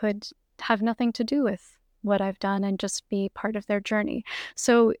 or it could have nothing to do with what I've done and just be part of their journey.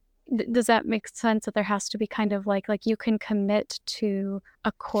 So does that make sense that there has to be kind of like you can commit to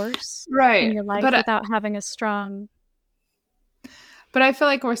a course in right. your life But without having a strong I feel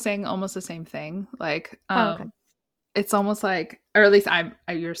like we're saying almost the same thing. Like, oh, okay. it's almost like, or at least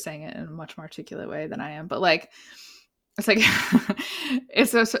you're saying it in a much more articulate way than I am, but like, it's like,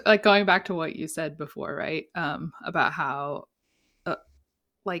 it's just like going back to what you said before, right? About how,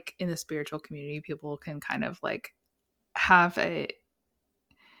 like in the spiritual community, people can kind of like have a,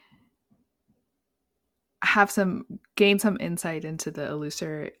 have some gain some insight into the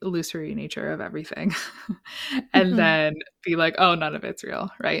illusory nature of everything and Mm-hmm. then be like, oh, none of it's real,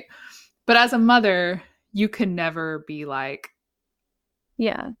 right? But as a mother, you can never be like,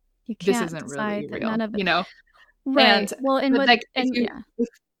 Yeah, you this can't isn't really decide that real, none of it and right. Well, and but what like and yeah.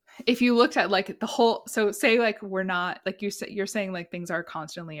 if you looked at like the whole, so say like we're not like you're saying like things are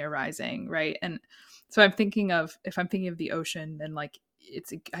constantly arising, right? And so I'm thinking of, if I'm thinking of the ocean, then like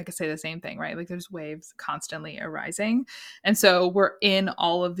it's, I could say the same thing, right? Like there's waves constantly arising, and so we're in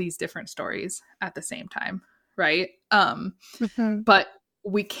all of these different stories at the same time, right? Mm-hmm. But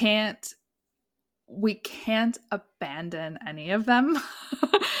we can't we can't abandon any of them,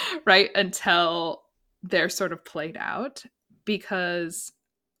 right, until they're sort of played out, because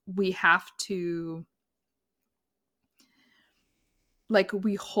we have to, like,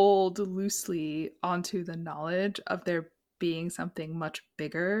 we hold loosely onto the knowledge of there being something much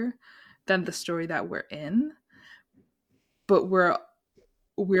bigger than the story that we're in, but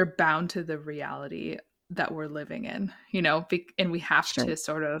we're bound to the reality that we're living in, and we have Sure. to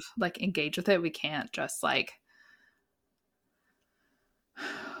sort of like engage with it. We can't just like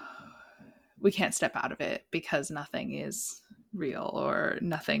we can't step out of it because nothing is real, or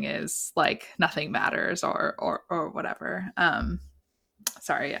nothing is like nothing matters, or whatever.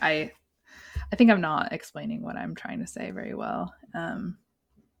 Sorry, I think I'm not explaining what I'm trying to say very well.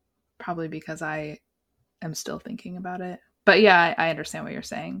 Probably because I am still thinking about it. But yeah, I understand what you're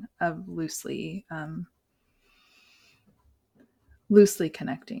saying of loosely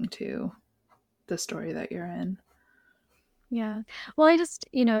connecting to the story that you're in. Yeah. Well, I just,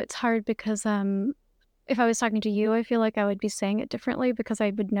 it's hard because if I was talking to you, I feel like I would be saying it differently because I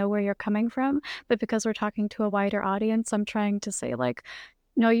would know where you're coming from. But because we're talking to a wider audience, I'm trying to say like,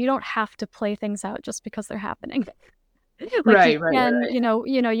 no, you don't have to play things out just because they're happening. Like you Right, right, right, can,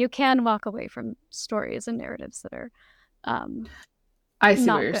 right. you can walk away from stories and narratives that are um I see what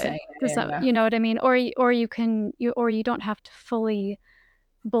not you're good. saying. Does Yeah, that, yeah. you know what I mean? Or you can or you don't have to fully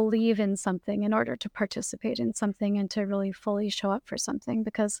believe in something in order to participate in something and to really fully show up for something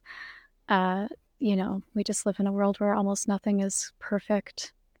because uh we just live in a world where almost nothing is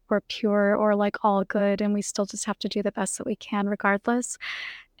perfect or pure or like all good, and we still just have to do the best that we can regardless.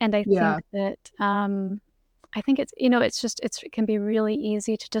 And I Yeah, think that I think it's it can be really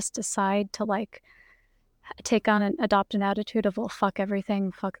easy to just decide to like take on and adopt an attitude of, well, fuck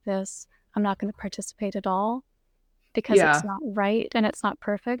everything, fuck this, I'm not going to participate at all because yeah, it's not right and it's not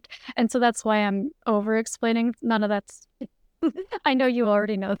perfect. And so that's why I'm over explaining. None of that's I know you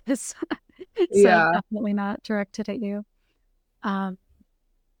already know this. So yeah, definitely not directed at you. um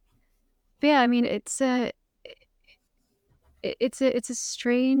but yeah, I mean, it's a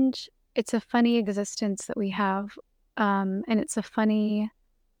strange, it's a funny existence that we have. And it's a funny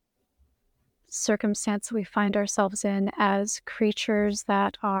circumstance we find ourselves in as creatures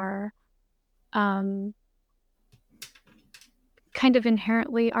that are um, kind of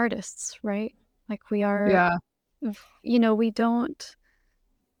inherently artists, right? Like we are, yeah, we don't,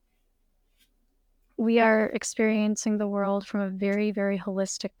 we are experiencing the world from a very, very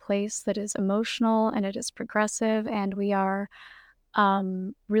holistic place that is emotional and it is progressive, and we are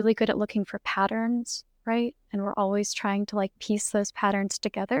really good at looking for patterns, right? And we're always trying to like piece those patterns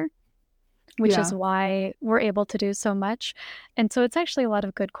together, which is yeah, why we're able to do so much. And so it's actually a lot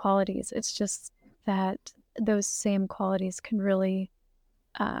of good qualities. It's just that those same qualities can really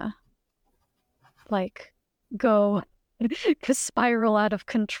uh like go spiral out of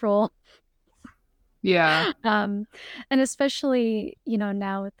control. yeah, um and especially,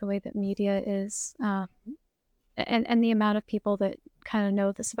 now with the way that media is, and the amount of people that kind of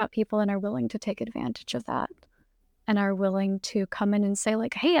know this about people and are willing to take advantage of that and are willing to come in and say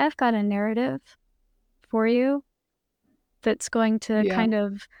like, hey, I've got a narrative for you that's going to yeah, kind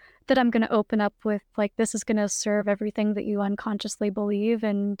of, that I'm going to open up with, like, this is going to serve everything that you unconsciously believe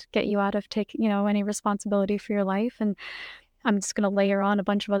and get you out of taking, any responsibility for your life. And I'm just going to layer on a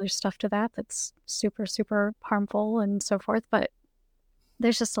bunch of other stuff to that that's super, super harmful and so forth. But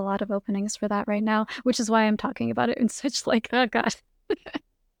there's just a lot of openings for that right now, which is why I'm talking about it in such like, oh God,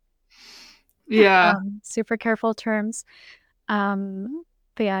 yeah, super careful terms.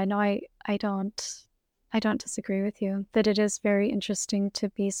 But yeah, no, I don't disagree with you that it is very interesting to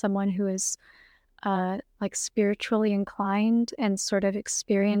be someone who is like spiritually inclined and sort of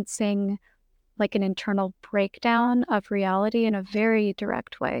experiencing like an internal breakdown of reality in a very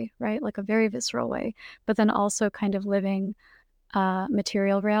direct way, right? Like a very visceral way, but then also kind of living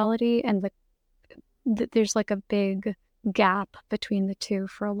material reality, and there's like a big gap between the two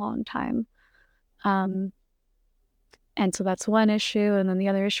for a long time. Um, and so that's one issue, and then the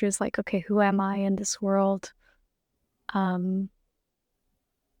other issue is like, okay, who am I in this world? Um,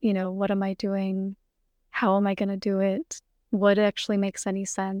 what am I doing? How am I going to do it? What actually makes any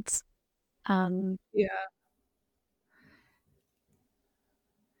sense? Um, yeah,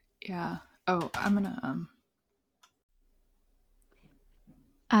 yeah. Oh, I'm gonna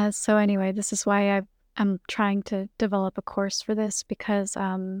so anyway, this is why I'm trying to develop a course for this because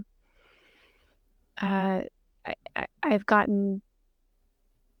uh, I've gotten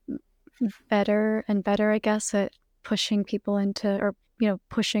better and better, I guess, at pushing people into, or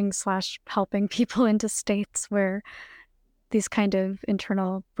pushing slash helping people into states where these kind of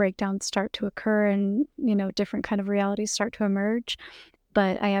internal breakdowns start to occur and, different kind of realities start to emerge.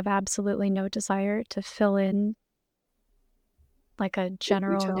 But I have absolutely no desire to fill in like a The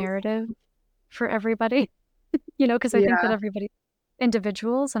general details. narrative for everybody, because I think that Yeah. everybody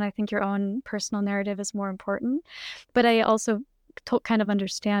individuals, and I think your own personal narrative is more important. But I also kind of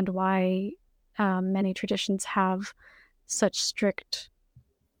understand why many traditions have such strict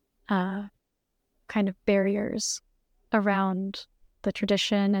uh, kind of barriers around the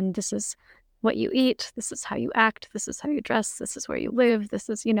tradition. And this is what you eat, this is how you act, this is how you dress, this is where you live, this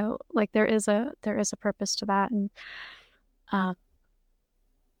is, like there is a purpose to that. And uh,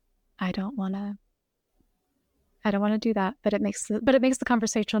 I don't want to do that, but it makes the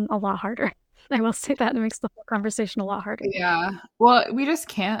conversation a lot harder. I will say that it makes the whole conversation a lot harder. Yeah. Well, we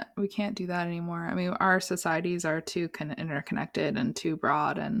can't do that anymore. I mean, our societies are too interconnected and too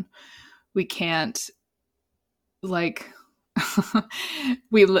broad, and we can't like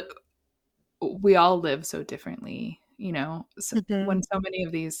we li- we all live so differently, so when Mhm. so many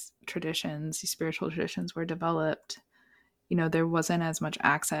of these traditions, these spiritual traditions were developed, there wasn't as much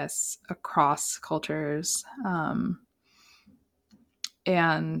access across cultures,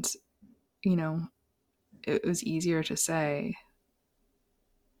 and you know it was easier to say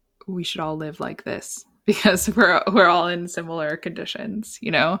we should all live like this because we're all in similar conditions.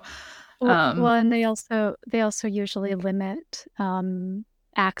 Well, um and they also usually limit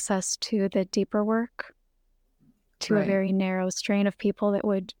access to the deeper work to a right. very narrow strain of people that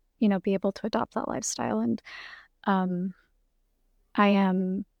would, be able to adopt that lifestyle. And um, I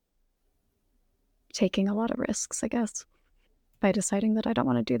am taking a lot of risks, I guess, by deciding that I don't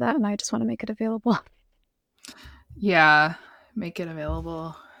want to do that, and I just want to make it available. Yeah, make it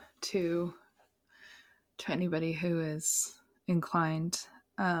available to anybody who is inclined.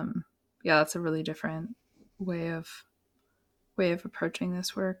 Yeah, that's a really different way of approaching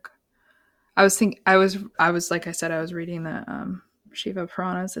this work. I was like I said, I was reading the Shiva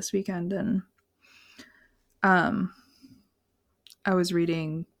Puranas this weekend, and um I was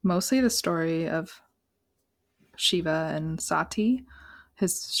reading mostly the story of Shiva and Sati,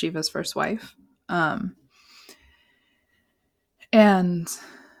 his Shiva's first wife. And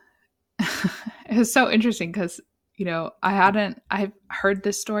it was so interesting because I've heard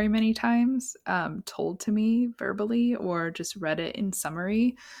this story many times, told to me verbally or just read it in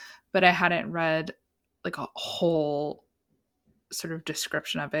summary, but I hadn't read like a whole sort of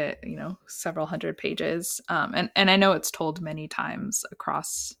description of it, several hundred pages. And I know it's told many times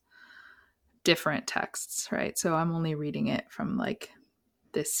across different texts, right? So I'm only reading it from like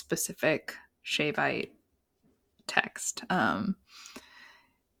this specific Shaivite text.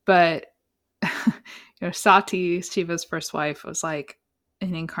 But Sati, Shiva's first wife, was like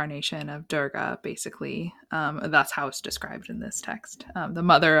an incarnation of Durga, basically. That's how it's described in this text. The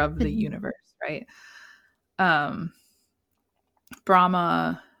mother of the Mhm. universe, right? Um,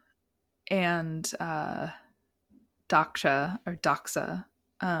 Brahma and Daksha or Daksa,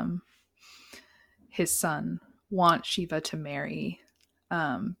 um, his son, want Shiva to marry,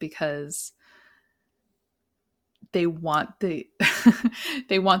 because they want the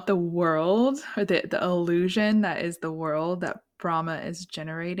they want the world, or the illusion that is the world that Brahma is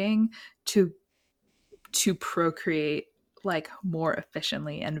generating, to procreate like more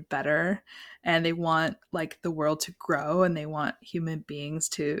efficiently and better. And they want like the world to grow, and they want human beings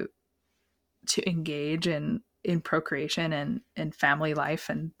to engage in procreation and family life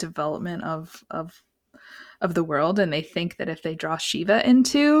and development of the world. And they think that if they draw Shiva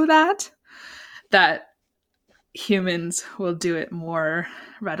into that humans will do it more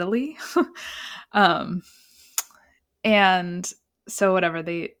readily. um, and so whatever,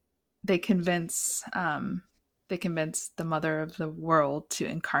 they convince they convince the mother of the world to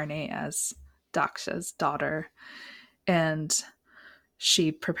incarnate as Daksha's daughter, and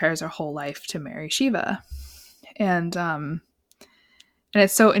she prepares her whole life to marry Shiva. And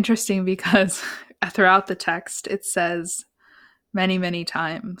it's so interesting because throughout the text it says many, many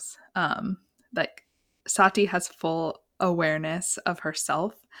times, like Sati has full awareness of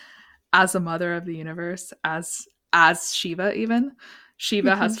herself as a mother of the universe, as Shiva. Even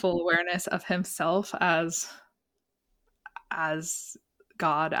Shiva has Mhm. full awareness of himself as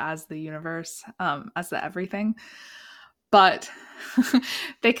God, as the universe, as the everything. But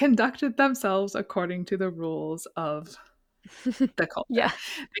they conducted themselves according to the rules of the culture. Yeah.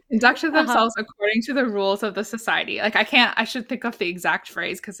 They conducted Uh-huh. themselves according to the rules of the society. Like I should think of the exact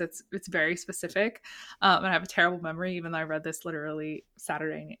phrase because it's very specific. And I have a terrible memory, even though I read this literally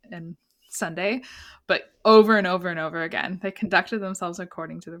Saturday and Sunday, but over and over and over again, they conducted themselves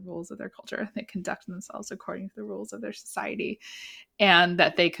according to the rules of their culture. They conducted themselves according to the rules of their society, and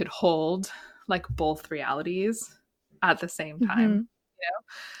that they could hold like both realities at the same time, Mm-hmm.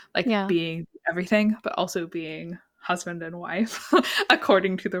 like Yeah. being everything, but also being husband and wife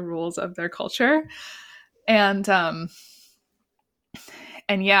according to the rules of their culture. And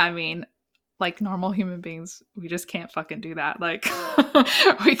and yeah, I mean, like normal human beings, we just can't fucking do that. Like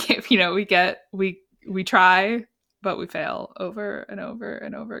we can't, we try, but we fail over and over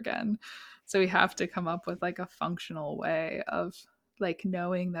and over again. So we have to come up with like a functional way of like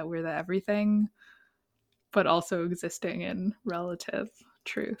knowing that we're the everything, but also existing in relative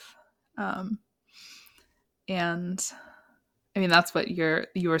truth. Um, and I mean, that's what you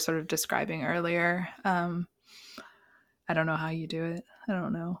were sort of describing earlier. I don't know how you do it. I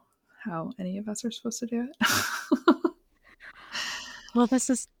don't know how any of us are supposed to do it. Well,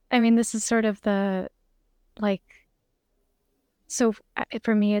 I mean, this is sort of the, like, so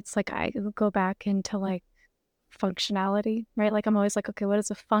for me, it's like I go back into like functionality, right? Like I'm always like, okay, what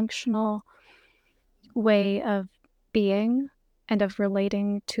is a functional way of being and of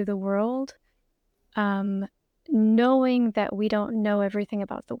relating to the world? Um, Knowing that we don't know everything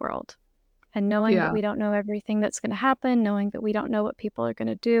about the world, and knowing that Yeah. we don't know everything that's going to happen, knowing that we don't know what people are going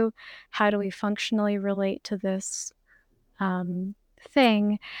to do, how do we functionally relate to this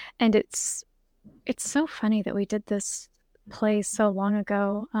thing? And it's so funny that we did this play so long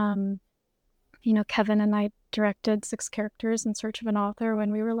ago. Kevin and I directed 6 characters in search of an author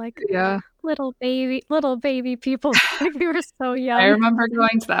when we were like Yeah. little baby people. Like we were so I young. remember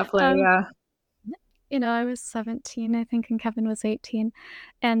going to that play. Um, Yeah. I was 17, I think, and Kevin was 18.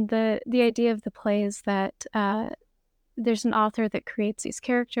 And the idea of the play is that there's an author that creates these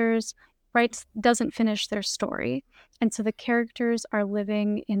characters, doesn't finish their story. And so the characters are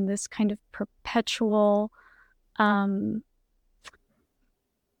living in this kind of perpetual,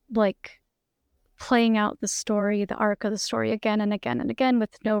 like playing out the story, the arc of the story again and again and again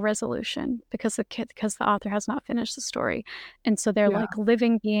with no resolution because the author has not finished the story. And so they're Yeah. like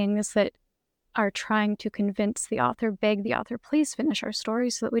living beings that are trying to convince the author, beg the author, please finish our story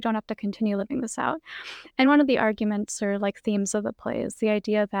so that we don't have to continue living this out. And one of the arguments or like themes of the play is the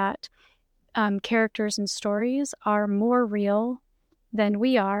idea that characters and stories are more real than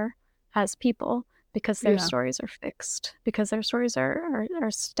we are as people because their Yeah. stories are fixed, because their stories are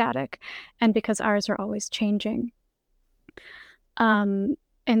static, and because ours are always changing. And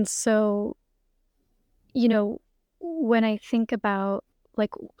so, when I think about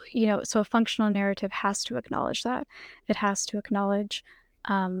like, so a functional narrative has to acknowledge that. It has to acknowledge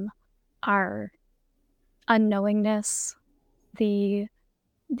our unknowingness, the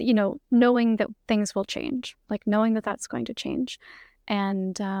knowing that things will change, like knowing that that's going to change,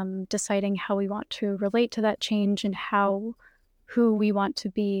 and deciding how we want to relate to that change and who we want to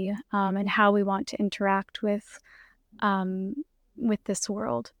be, and how we want to interact um, with this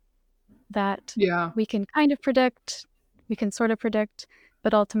world that Yeah. we can kind of predict, we can sort of predict,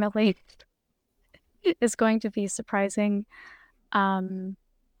 but ultimately is going to be surprising. Um,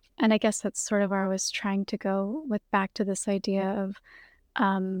 and I guess that's sort of where I was trying to go with back to this idea of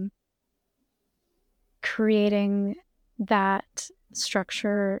um, creating that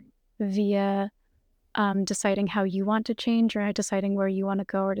structure via deciding how you want to change or deciding where you want to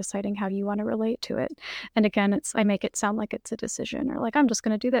go or deciding how you want to relate to it. And again, I make it sound like it's a decision or like I'm just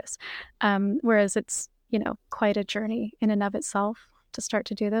going to do this, whereas it's quite a journey in and of itself to start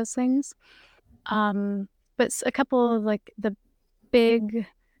to do those things. But a couple of like the big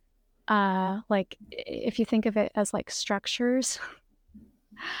like if you think of it as like structures,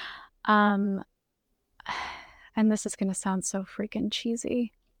 um and this is going to sound so freaking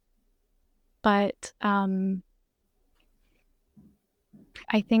cheesy, but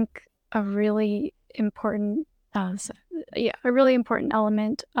I think a really important a really important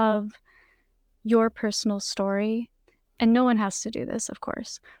element of your personal story, and no one has to do this, of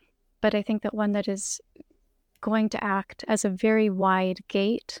course, but I think that one that is going to act as a very wide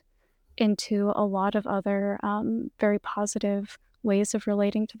gate into a lot of other very positive ways of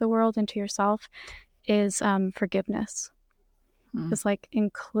relating to the world and to yourself is forgiveness. Mm. Is like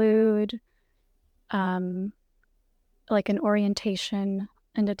include um, like an orientation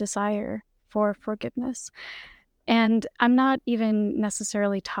and a desire for forgiveness. And I'm not even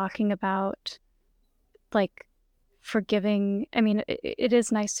necessarily talking about like forgiving. I mean, it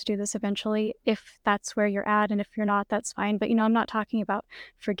is nice to do this eventually if that's where you're at. And if you're not, that's fine. But, I'm not talking about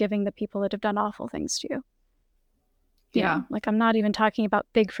forgiving the people that have done awful things to you. Yeah. Like I'm not even talking about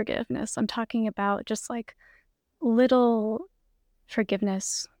big forgiveness. I'm talking about just like little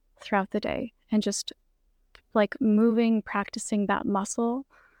forgiveness throughout the day, and just like moving, practicing that muscle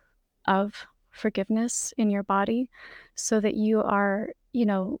of forgiveness in your body so that you are,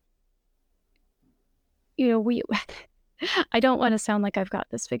 we I don't want to sound like I've got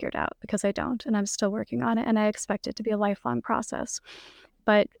this figured out, because I don't, and I'm still working on it, and I expect it to be a lifelong process.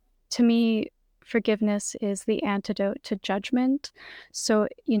 But to me, forgiveness is the antidote to judgment. So,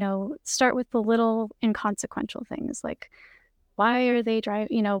 start with the little inconsequential things, like, why are they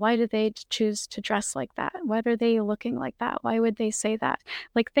driving, why did they choose to dress like that? Why are they looking like that? Why would they say that?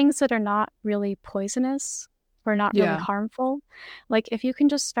 Like, things that are not really poisonous or not really Yeah. harmful. Like, if you can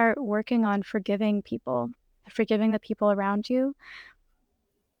just start working on forgiving people, forgiving the people around you,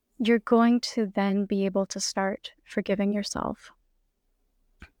 you're going to then be able to start forgiving yourself.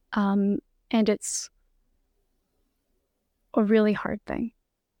 And it's a really hard thing,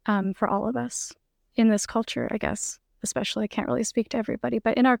 for all of us in this culture, I guess. Especially, I can't really speak to everybody,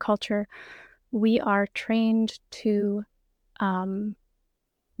 but in our culture, we are trained to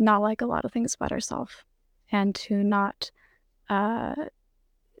not like a lot of things about ourselves, and to not uh,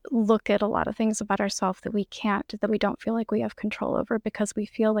 look at a lot of things about ourselves that we don't feel like we have control over, because we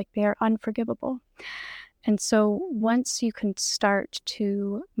feel like they are unforgivable. And so once you can start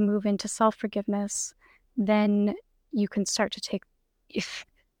to move into self-forgiveness, then you can start to take,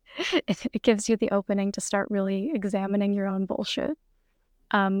 it gives you the opening to start really examining your own bullshit,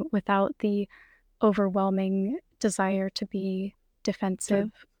 without the overwhelming desire to be To,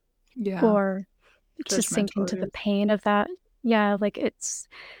 defensive yeah. or to sink Judgmental. into the pain of that. Yeah, like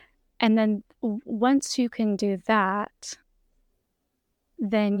and then once you can do that,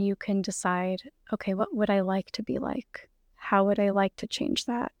 then you can decide, okay, what would I like to be like? How would I like to change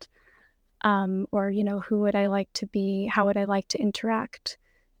that? Or, who would I like to be? How would I like to interact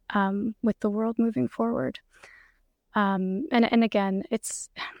with the world moving forward? And again, it's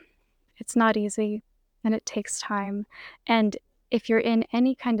not easy, and it takes time. And if you're in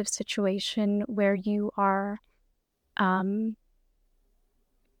any kind of situation where you are,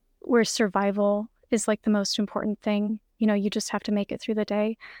 where survival is like the most important thing, you just have to make it through the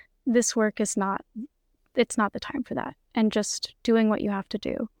day. This work is not, it's not the time for that. And just doing what you have to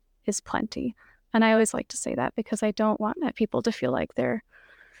do is plenty. And I always like to say that, because I don't want people to feel like they're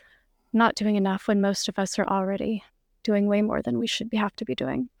not doing enough, when most of us are already doing way more than we have to be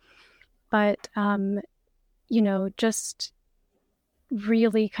doing. But, just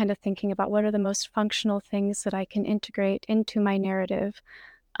really kind of thinking about what are the most functional things that I can integrate into my narrative.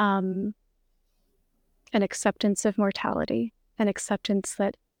 Um, an acceptance of mortality, an acceptance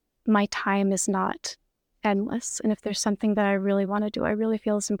that my time is not endless. And if there's something that I really want to do, I really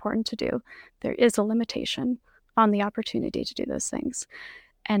feel is important to do, there is a limitation on the opportunity to do those things.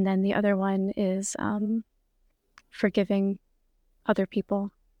 And then the other one is forgiving other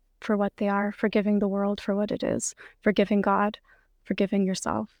people for what they are, forgiving the world for what it is, forgiving God, forgiving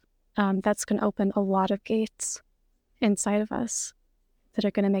yourself. That's going to open a lot of gates inside of us that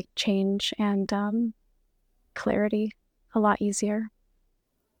are going to make change and clarity a lot easier.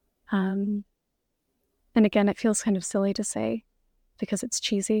 And again, it feels kind of silly to say, because it's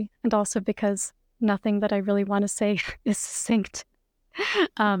cheesy, and also because nothing that I really want to say is succinct.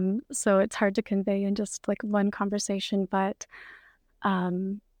 So it's hard to convey in just like one conversation. But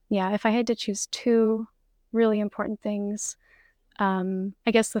yeah, if I had to choose two really important things,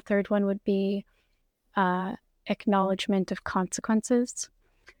 I guess the third one would be acknowledgement of consequences.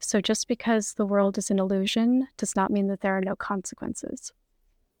 So just because the world is an illusion does not mean that there are no consequences.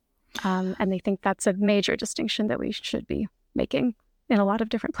 And they think that's a major distinction that we should be making in a lot of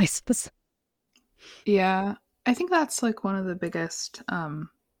different places. Yeah. I think that's like one of the biggest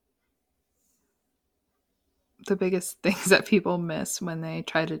things that people miss when they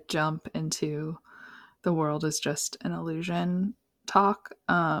try to jump into the world is just an illusion talk,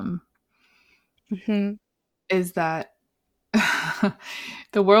 Mm-hmm. is that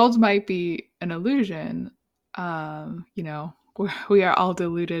the world might be an illusion. We are all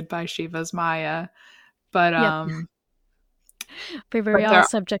deluded by Shiva's Maya, but Yep. We were but all there,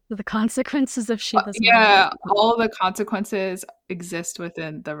 subject to the consequences of Shiva's Maya. yeah, all the consequences exist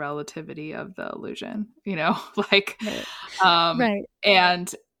within the relativity of the illusion. Like, Right. um, Right.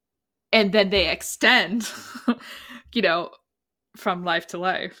 and then they extend, you know, from life to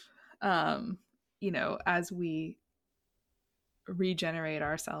life, as we regenerate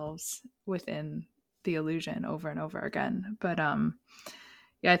ourselves within the illusion over and over again. But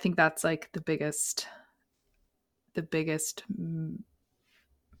yeah, I think that's like the biggest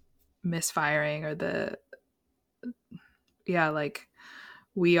misfiring, or the yeah, like,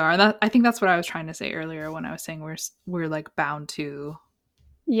 we are that. I think that's what I was trying to say earlier when I was saying we're like bound to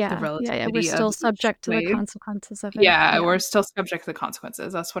the Yeah. We're relativity of still each subject to the wave. consequences of it. Yeah, Yeah. we're still subject to the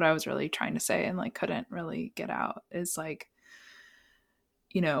consequences. That's what I was really trying to say and like couldn't really get out is like,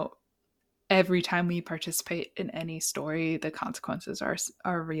 you know, every time we participate in any story, the consequences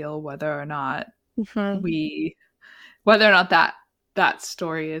are real, Hmm. we whether or not that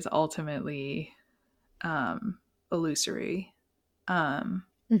story is ultimately um illusory. Um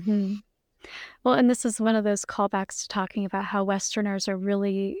Hmm. Well, and this is one of those callbacks to talking about how Westerners are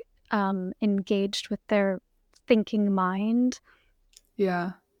really engaged with their thinking mind,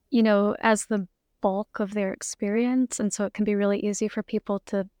 yeah. as the bulk of their experience. And so it can be really easy for people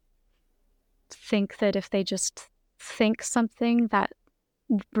to think that if they just think something, that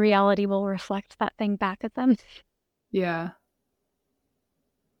reality will reflect that thing back at them. Yeah.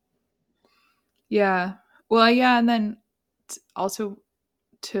 Yeah. Well, yeah, and then also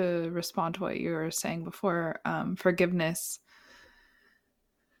to respond to what you were saying before, forgiveness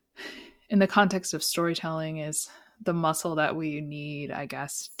in the context of storytelling is the muscle that we need, I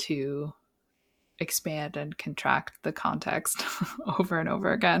guess, to expand and contract the context over and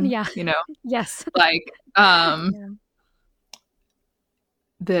over again, Yeah. Yes. like Yeah.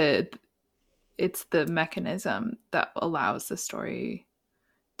 the it's the mechanism that allows the story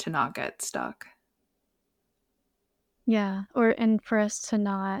to not get stuck. Yeah. And for us to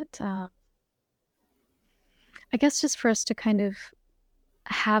not, I guess just for us to kind of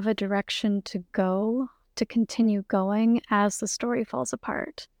have a direction to go, to continue going as the story falls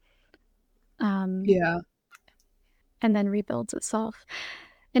apart, um, Yeah. and then rebuilds itself.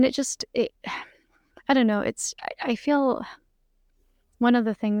 And I don't know, I feel one of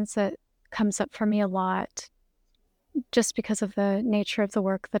the things that comes up for me a lot, just because of the nature of the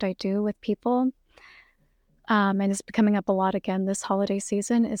work that I do with people, and it's coming up a lot again this holiday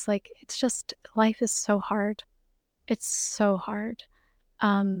season, is like, it's just, life is so hard. It's so hard.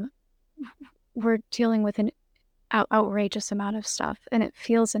 Um, we're dealing with an outrageous amount of stuff and it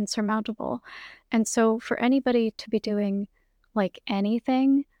feels insurmountable. And so for anybody to be doing like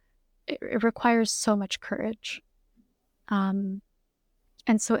anything, it requires so much courage. Um,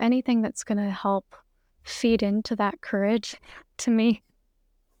 and so anything that's going to help feed into that courage to me,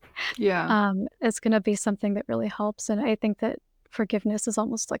 Yeah. is going to be something that really helps. And I think that forgiveness is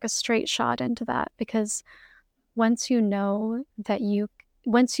almost like a straight shot into that, because once you know that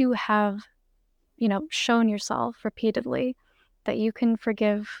once you have shown yourself repeatedly that you can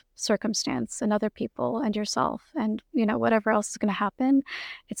forgive circumstance and other people and yourself and, whatever else is going to happen,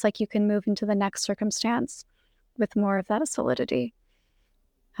 it's like you can move into the next circumstance with more of that solidity,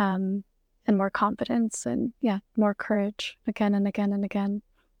 um, and more confidence and, yeah, more courage again and again and again,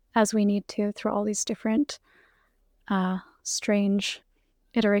 as we need to through all these different, strange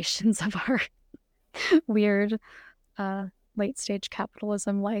iterations of our weird, uh, late stage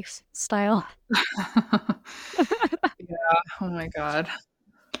capitalism lifestyle. Yeah. Oh my god.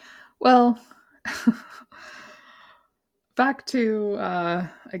 Well, back to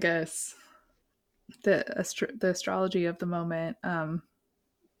I guess the astrology of the moment.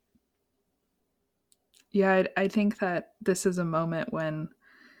 Yeah, I think that this is a moment when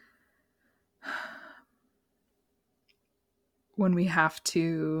we have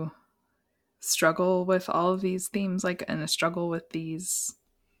to struggle with all of these themes, like, and a struggle with these,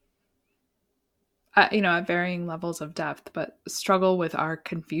 at varying levels of depth, but struggle with our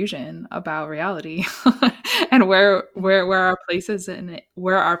confusion about reality and where our place is in it,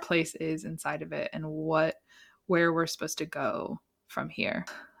 where our place is inside of it, and where we're supposed to go from here.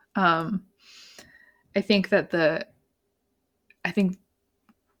 Um, I think that I think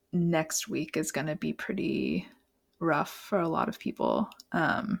next week is going to be pretty rough for a lot of people.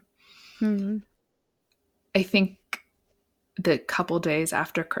 Hmm. I think the couple days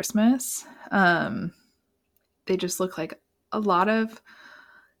after Christmas, they just look like a lot of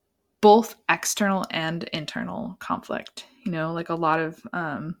both external and internal conflict. Like a lot of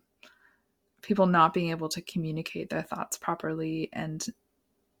people not being able to communicate their thoughts properly and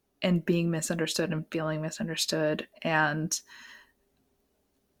being misunderstood and feeling misunderstood and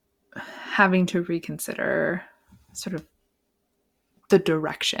having to reconsider sort of the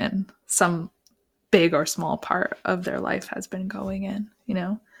direction some big or small part of their life has been going in.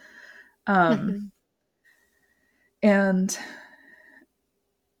 Um, Hmm. and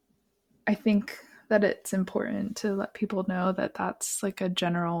I think that it's important to let people know that that's like a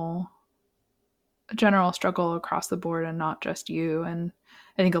general struggle across the board and not just you. And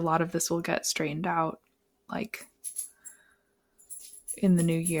I think a lot of this will get straightened out like in the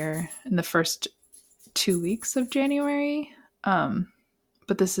new year, in the first 2 weeks of January.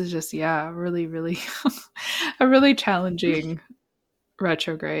 But this is just, yeah, really, really a really challenging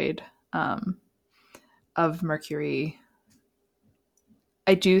retrograde of Mercury.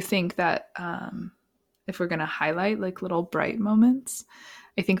 I do think that if we're going to highlight like little bright moments,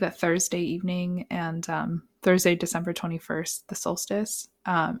 I think that Thursday evening and Thursday, December 21st, the solstice,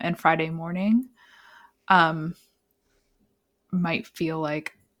 and Friday morning um, might feel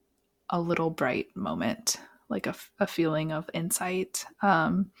like a little bright moment, like a feeling of insight.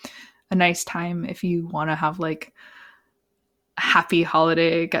 A nice time if you want to have like a happy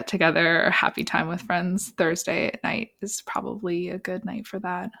holiday get together or happy time with friends. Thursday at night is probably a good night for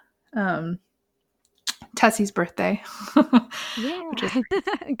that. Tessie's birthday, which is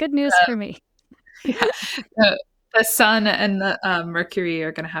Yeah. Good news for me. yeah. The sun and the Mercury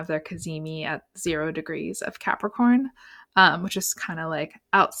are going to have their cazimi at 0 degrees of Capricorn, which is kind of like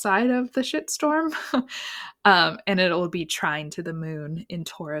outside of the shitstorm. And it'll be trine to the moon in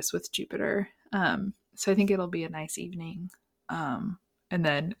Taurus with Jupiter. So I think it'll be a nice evening. And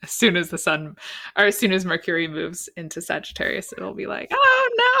then as soon as the sun, or as soon as Mercury moves into Sagittarius, it'll be like, oh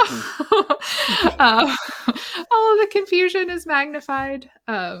no, all of the confusion is magnified.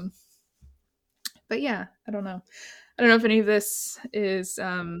 But yeah, I don't know. I don't know if any of this is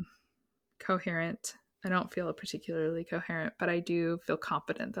coherent. I don't feel particularly coherent, but I do feel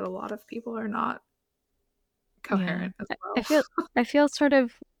confident that a lot of people are not Yeah. coherent as I well. feel I feel sort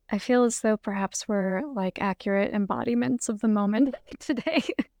of I feel as though perhaps we're like accurate embodiments of the moment today.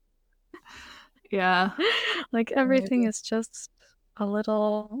 Yeah, Like everything maybe. is just a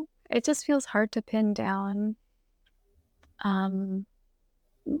little, it just feels hard to pin down. Um,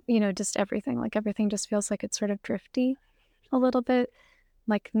 just everything. Like everything just feels like it's sort of drifty a little bit.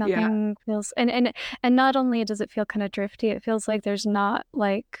 Like Yeah, nothing feels, and not only does it feel kind of drifty, it feels like there's not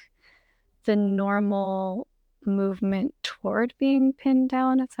like the normal movement toward being pinned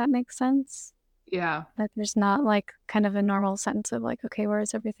down, if that makes sense. yeah, That there's not like kind of a normal sense of like, okay, where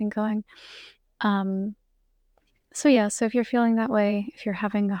is everything going? Um, so yeah, so if you're feeling that way, if you're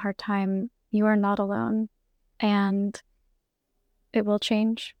having a hard time, you are not alone. And it will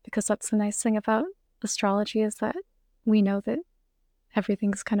change, because that's the nice thing about astrology, is that we know that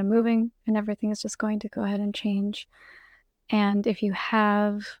everything's kind of moving and everything is just going to go ahead and change. And if you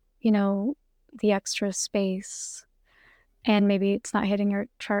have, the extra space, and maybe it's not hitting your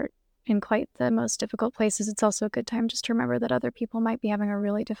chart in quite the most difficult places, it's also a good time just to remember that other people might be having a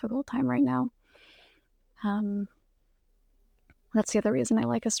really difficult time right now. Um, that's the other reason I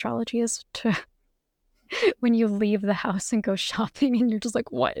like astrology, is to when you leave the house and go shopping and you're just like,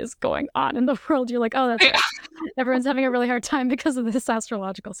 what is going on in the world? You're like, oh, that's yeah, right. Everyone's having a really hard time because of this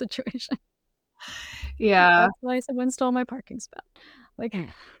astrological situation. yeah, That's why someone stole my parking spot. Like,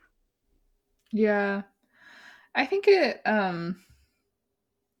 yeah. I think it.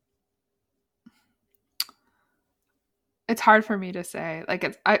 It's hard for me to say. Like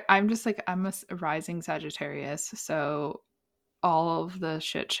it's. I'm just like I'm a rising Sagittarius, so all of the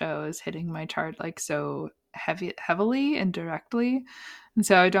shit show is hitting my chart like so heavily and directly, and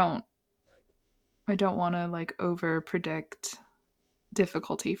so I don't want to like over predict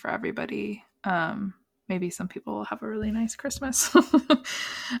difficulty for everybody. Maybe some people will have a really nice Christmas.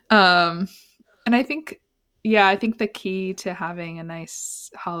 um, and I think, yeah, I think the key to having a nice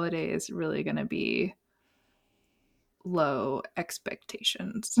holiday is really going to be low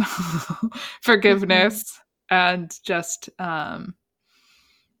expectations, mm-hmm. forgiveness, and just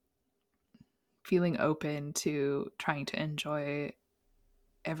feeling open to trying to enjoy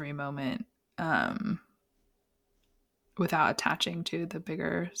every moment um, without attaching to the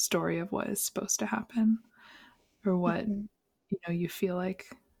bigger story of what is supposed to happen or what Mm-hmm. you feel like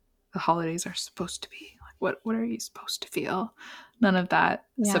the holidays are supposed to be like. What are you supposed to feel? None of that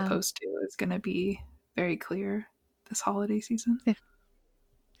Yeah. supposed to is going to be very clear this holiday season. If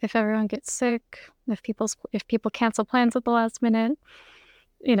if everyone gets sick, if people cancel plans at the last minute,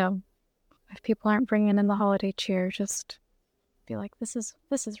 you know, if people aren't bringing in the holiday cheer, just be like, this is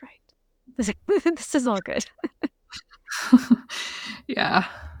right. This is all good. Yeah,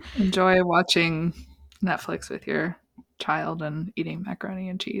 enjoy watching Netflix with your child and eating macaroni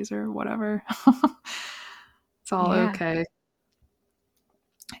and cheese or whatever. It's all Yeah. okay.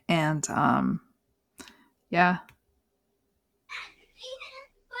 And yeah,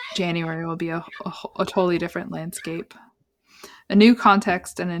 January will be a totally different landscape, a new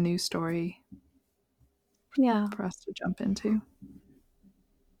context, and a new story Yeah. for us to jump into.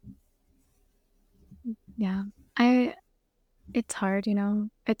 Yeah. I It's hard,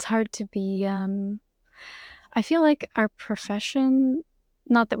 It's hard to be I feel like our profession,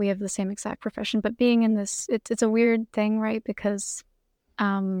 not that we have the same exact profession, but being in this, it's a weird thing, right? Because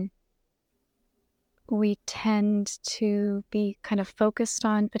um we tend to be kind of focused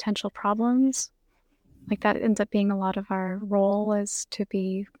on potential problems. Like that ends up being a lot of our role, is to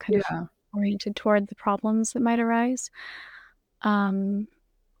be kind of Yeah. oriented toward the problems that might arise.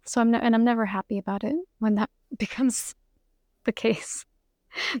 So I'm never happy about it when that becomes the case.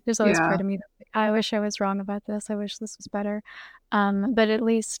 There's always Yeah. part of me that I wish I was wrong about this. I wish this was better. But at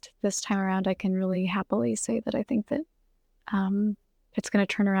least this time around, I can really happily say that I think that it's going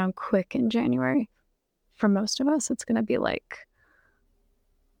to turn around quick in January. For most of us, it's going to be like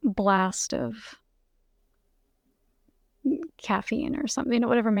blast of caffeine or something, you know,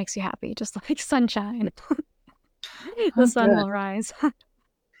 whatever makes you happy, just like sunshine. The Oh, sun good. will rise.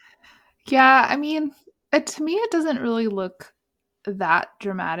 Yeah, I mean, to me, it doesn't really look that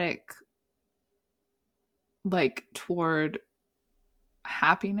dramatic, like toward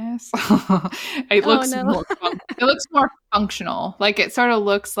happiness. It Oh looks no. more it looks more functional. Like it sort of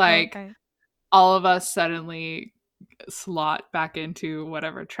looks like Okay. all of us suddenly slot back into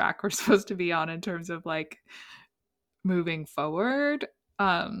whatever track we're supposed to be on in terms of like moving forward.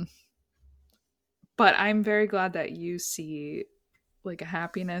 Um, but I'm very glad that you see like a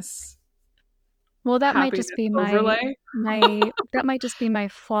Well, that might just happiness be overlay. my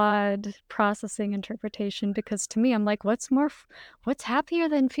flawed processing interpretation, because to me I'm like, what's happier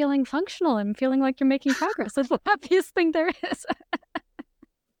than feeling functional and feeling like you're making progress? That's the happiest thing there is.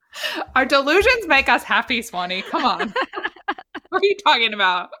 Our delusions make us happy, Swanee. Come on. What are you talking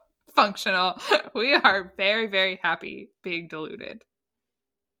about? Functional. We are very, very happy being deluded.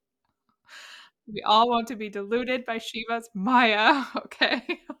 We all want to be deluded by Shiva's Maya. Okay.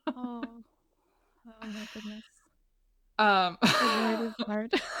 Oh, oh my goodness. Um, The word is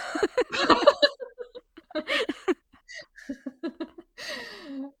hard.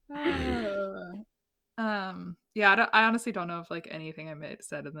 yeah, I honestly don't know if like anything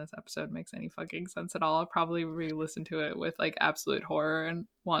said in this episode makes any fucking sense at all. I'll probably re-listen to it with like absolute horror and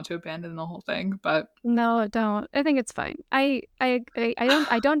want to abandon the whole thing. But No, don't. I think it's fine. I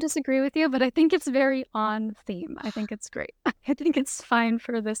don't disagree with you, but I think it's very on theme. I think it's great. I think it's fine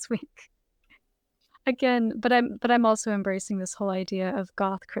for this week. Again, but I'm also embracing this whole idea of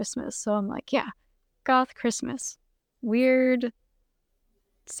goth Christmas. So I'm like, yeah, goth Christmas. Weird,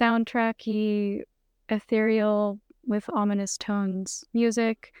 soundtracky, ethereal with ominous tones,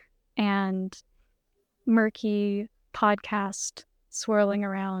 music and murky podcast swirling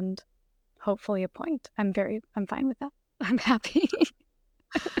around, hopefully a point. I'm fine with that. I'm happy.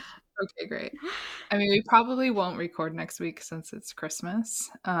 okay, great. I mean, we probably won't record next week since it's Christmas.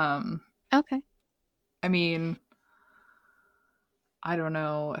 Okay. I mean, I don't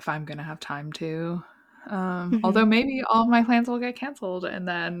know if I'm gonna have time to. Hmm. Although maybe all of my plans will get canceled and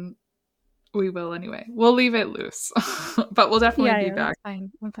then we will anyway. We'll leave it loose. But we'll definitely Yeah, be yeah, back that's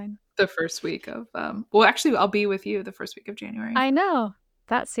fine. I'm fine. the first week of well actually I'll be with you the first week of January. I know.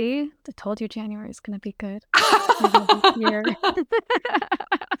 That, see? I told you January is gonna be good. We're gonna be here.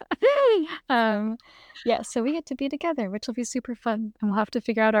 um, yeah, so we get to be together, which will be super fun. And we'll have to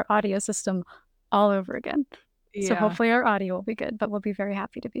figure out our audio system all over again. So Yeah. hopefully our audio will be good, but we'll be very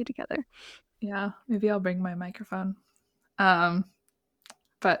happy to be together. Yeah. Maybe I'll bring my microphone. Um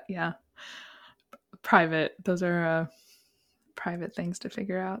but yeah. Private. Those are private things to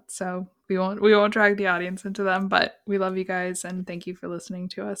figure out. So we won't drag the audience into them, but we love you guys and thank you for listening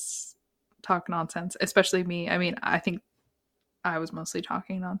to us talk nonsense, especially me. I mean, I think I was mostly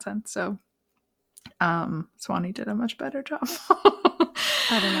talking nonsense, so Swanee did a much better job.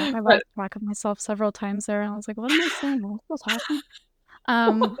 I don't know. I But lost track of myself several times there, and I was like, "What am I saying? Am I still talking?"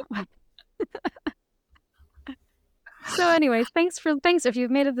 Um. So, anyways, thanks if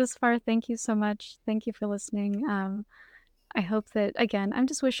you've made it this far. Thank you so much. Thank you for listening. I hope that, again, I'm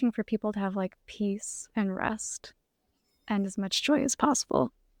just wishing for people to have like peace and rest and as much joy as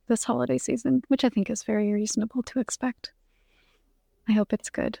possible this holiday season, which I think is very reasonable to expect. I hope it's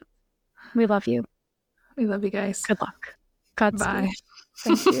good. We love you. we love you guys. Good luck. Godspeed. Bye.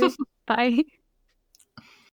 Thank you. Bye.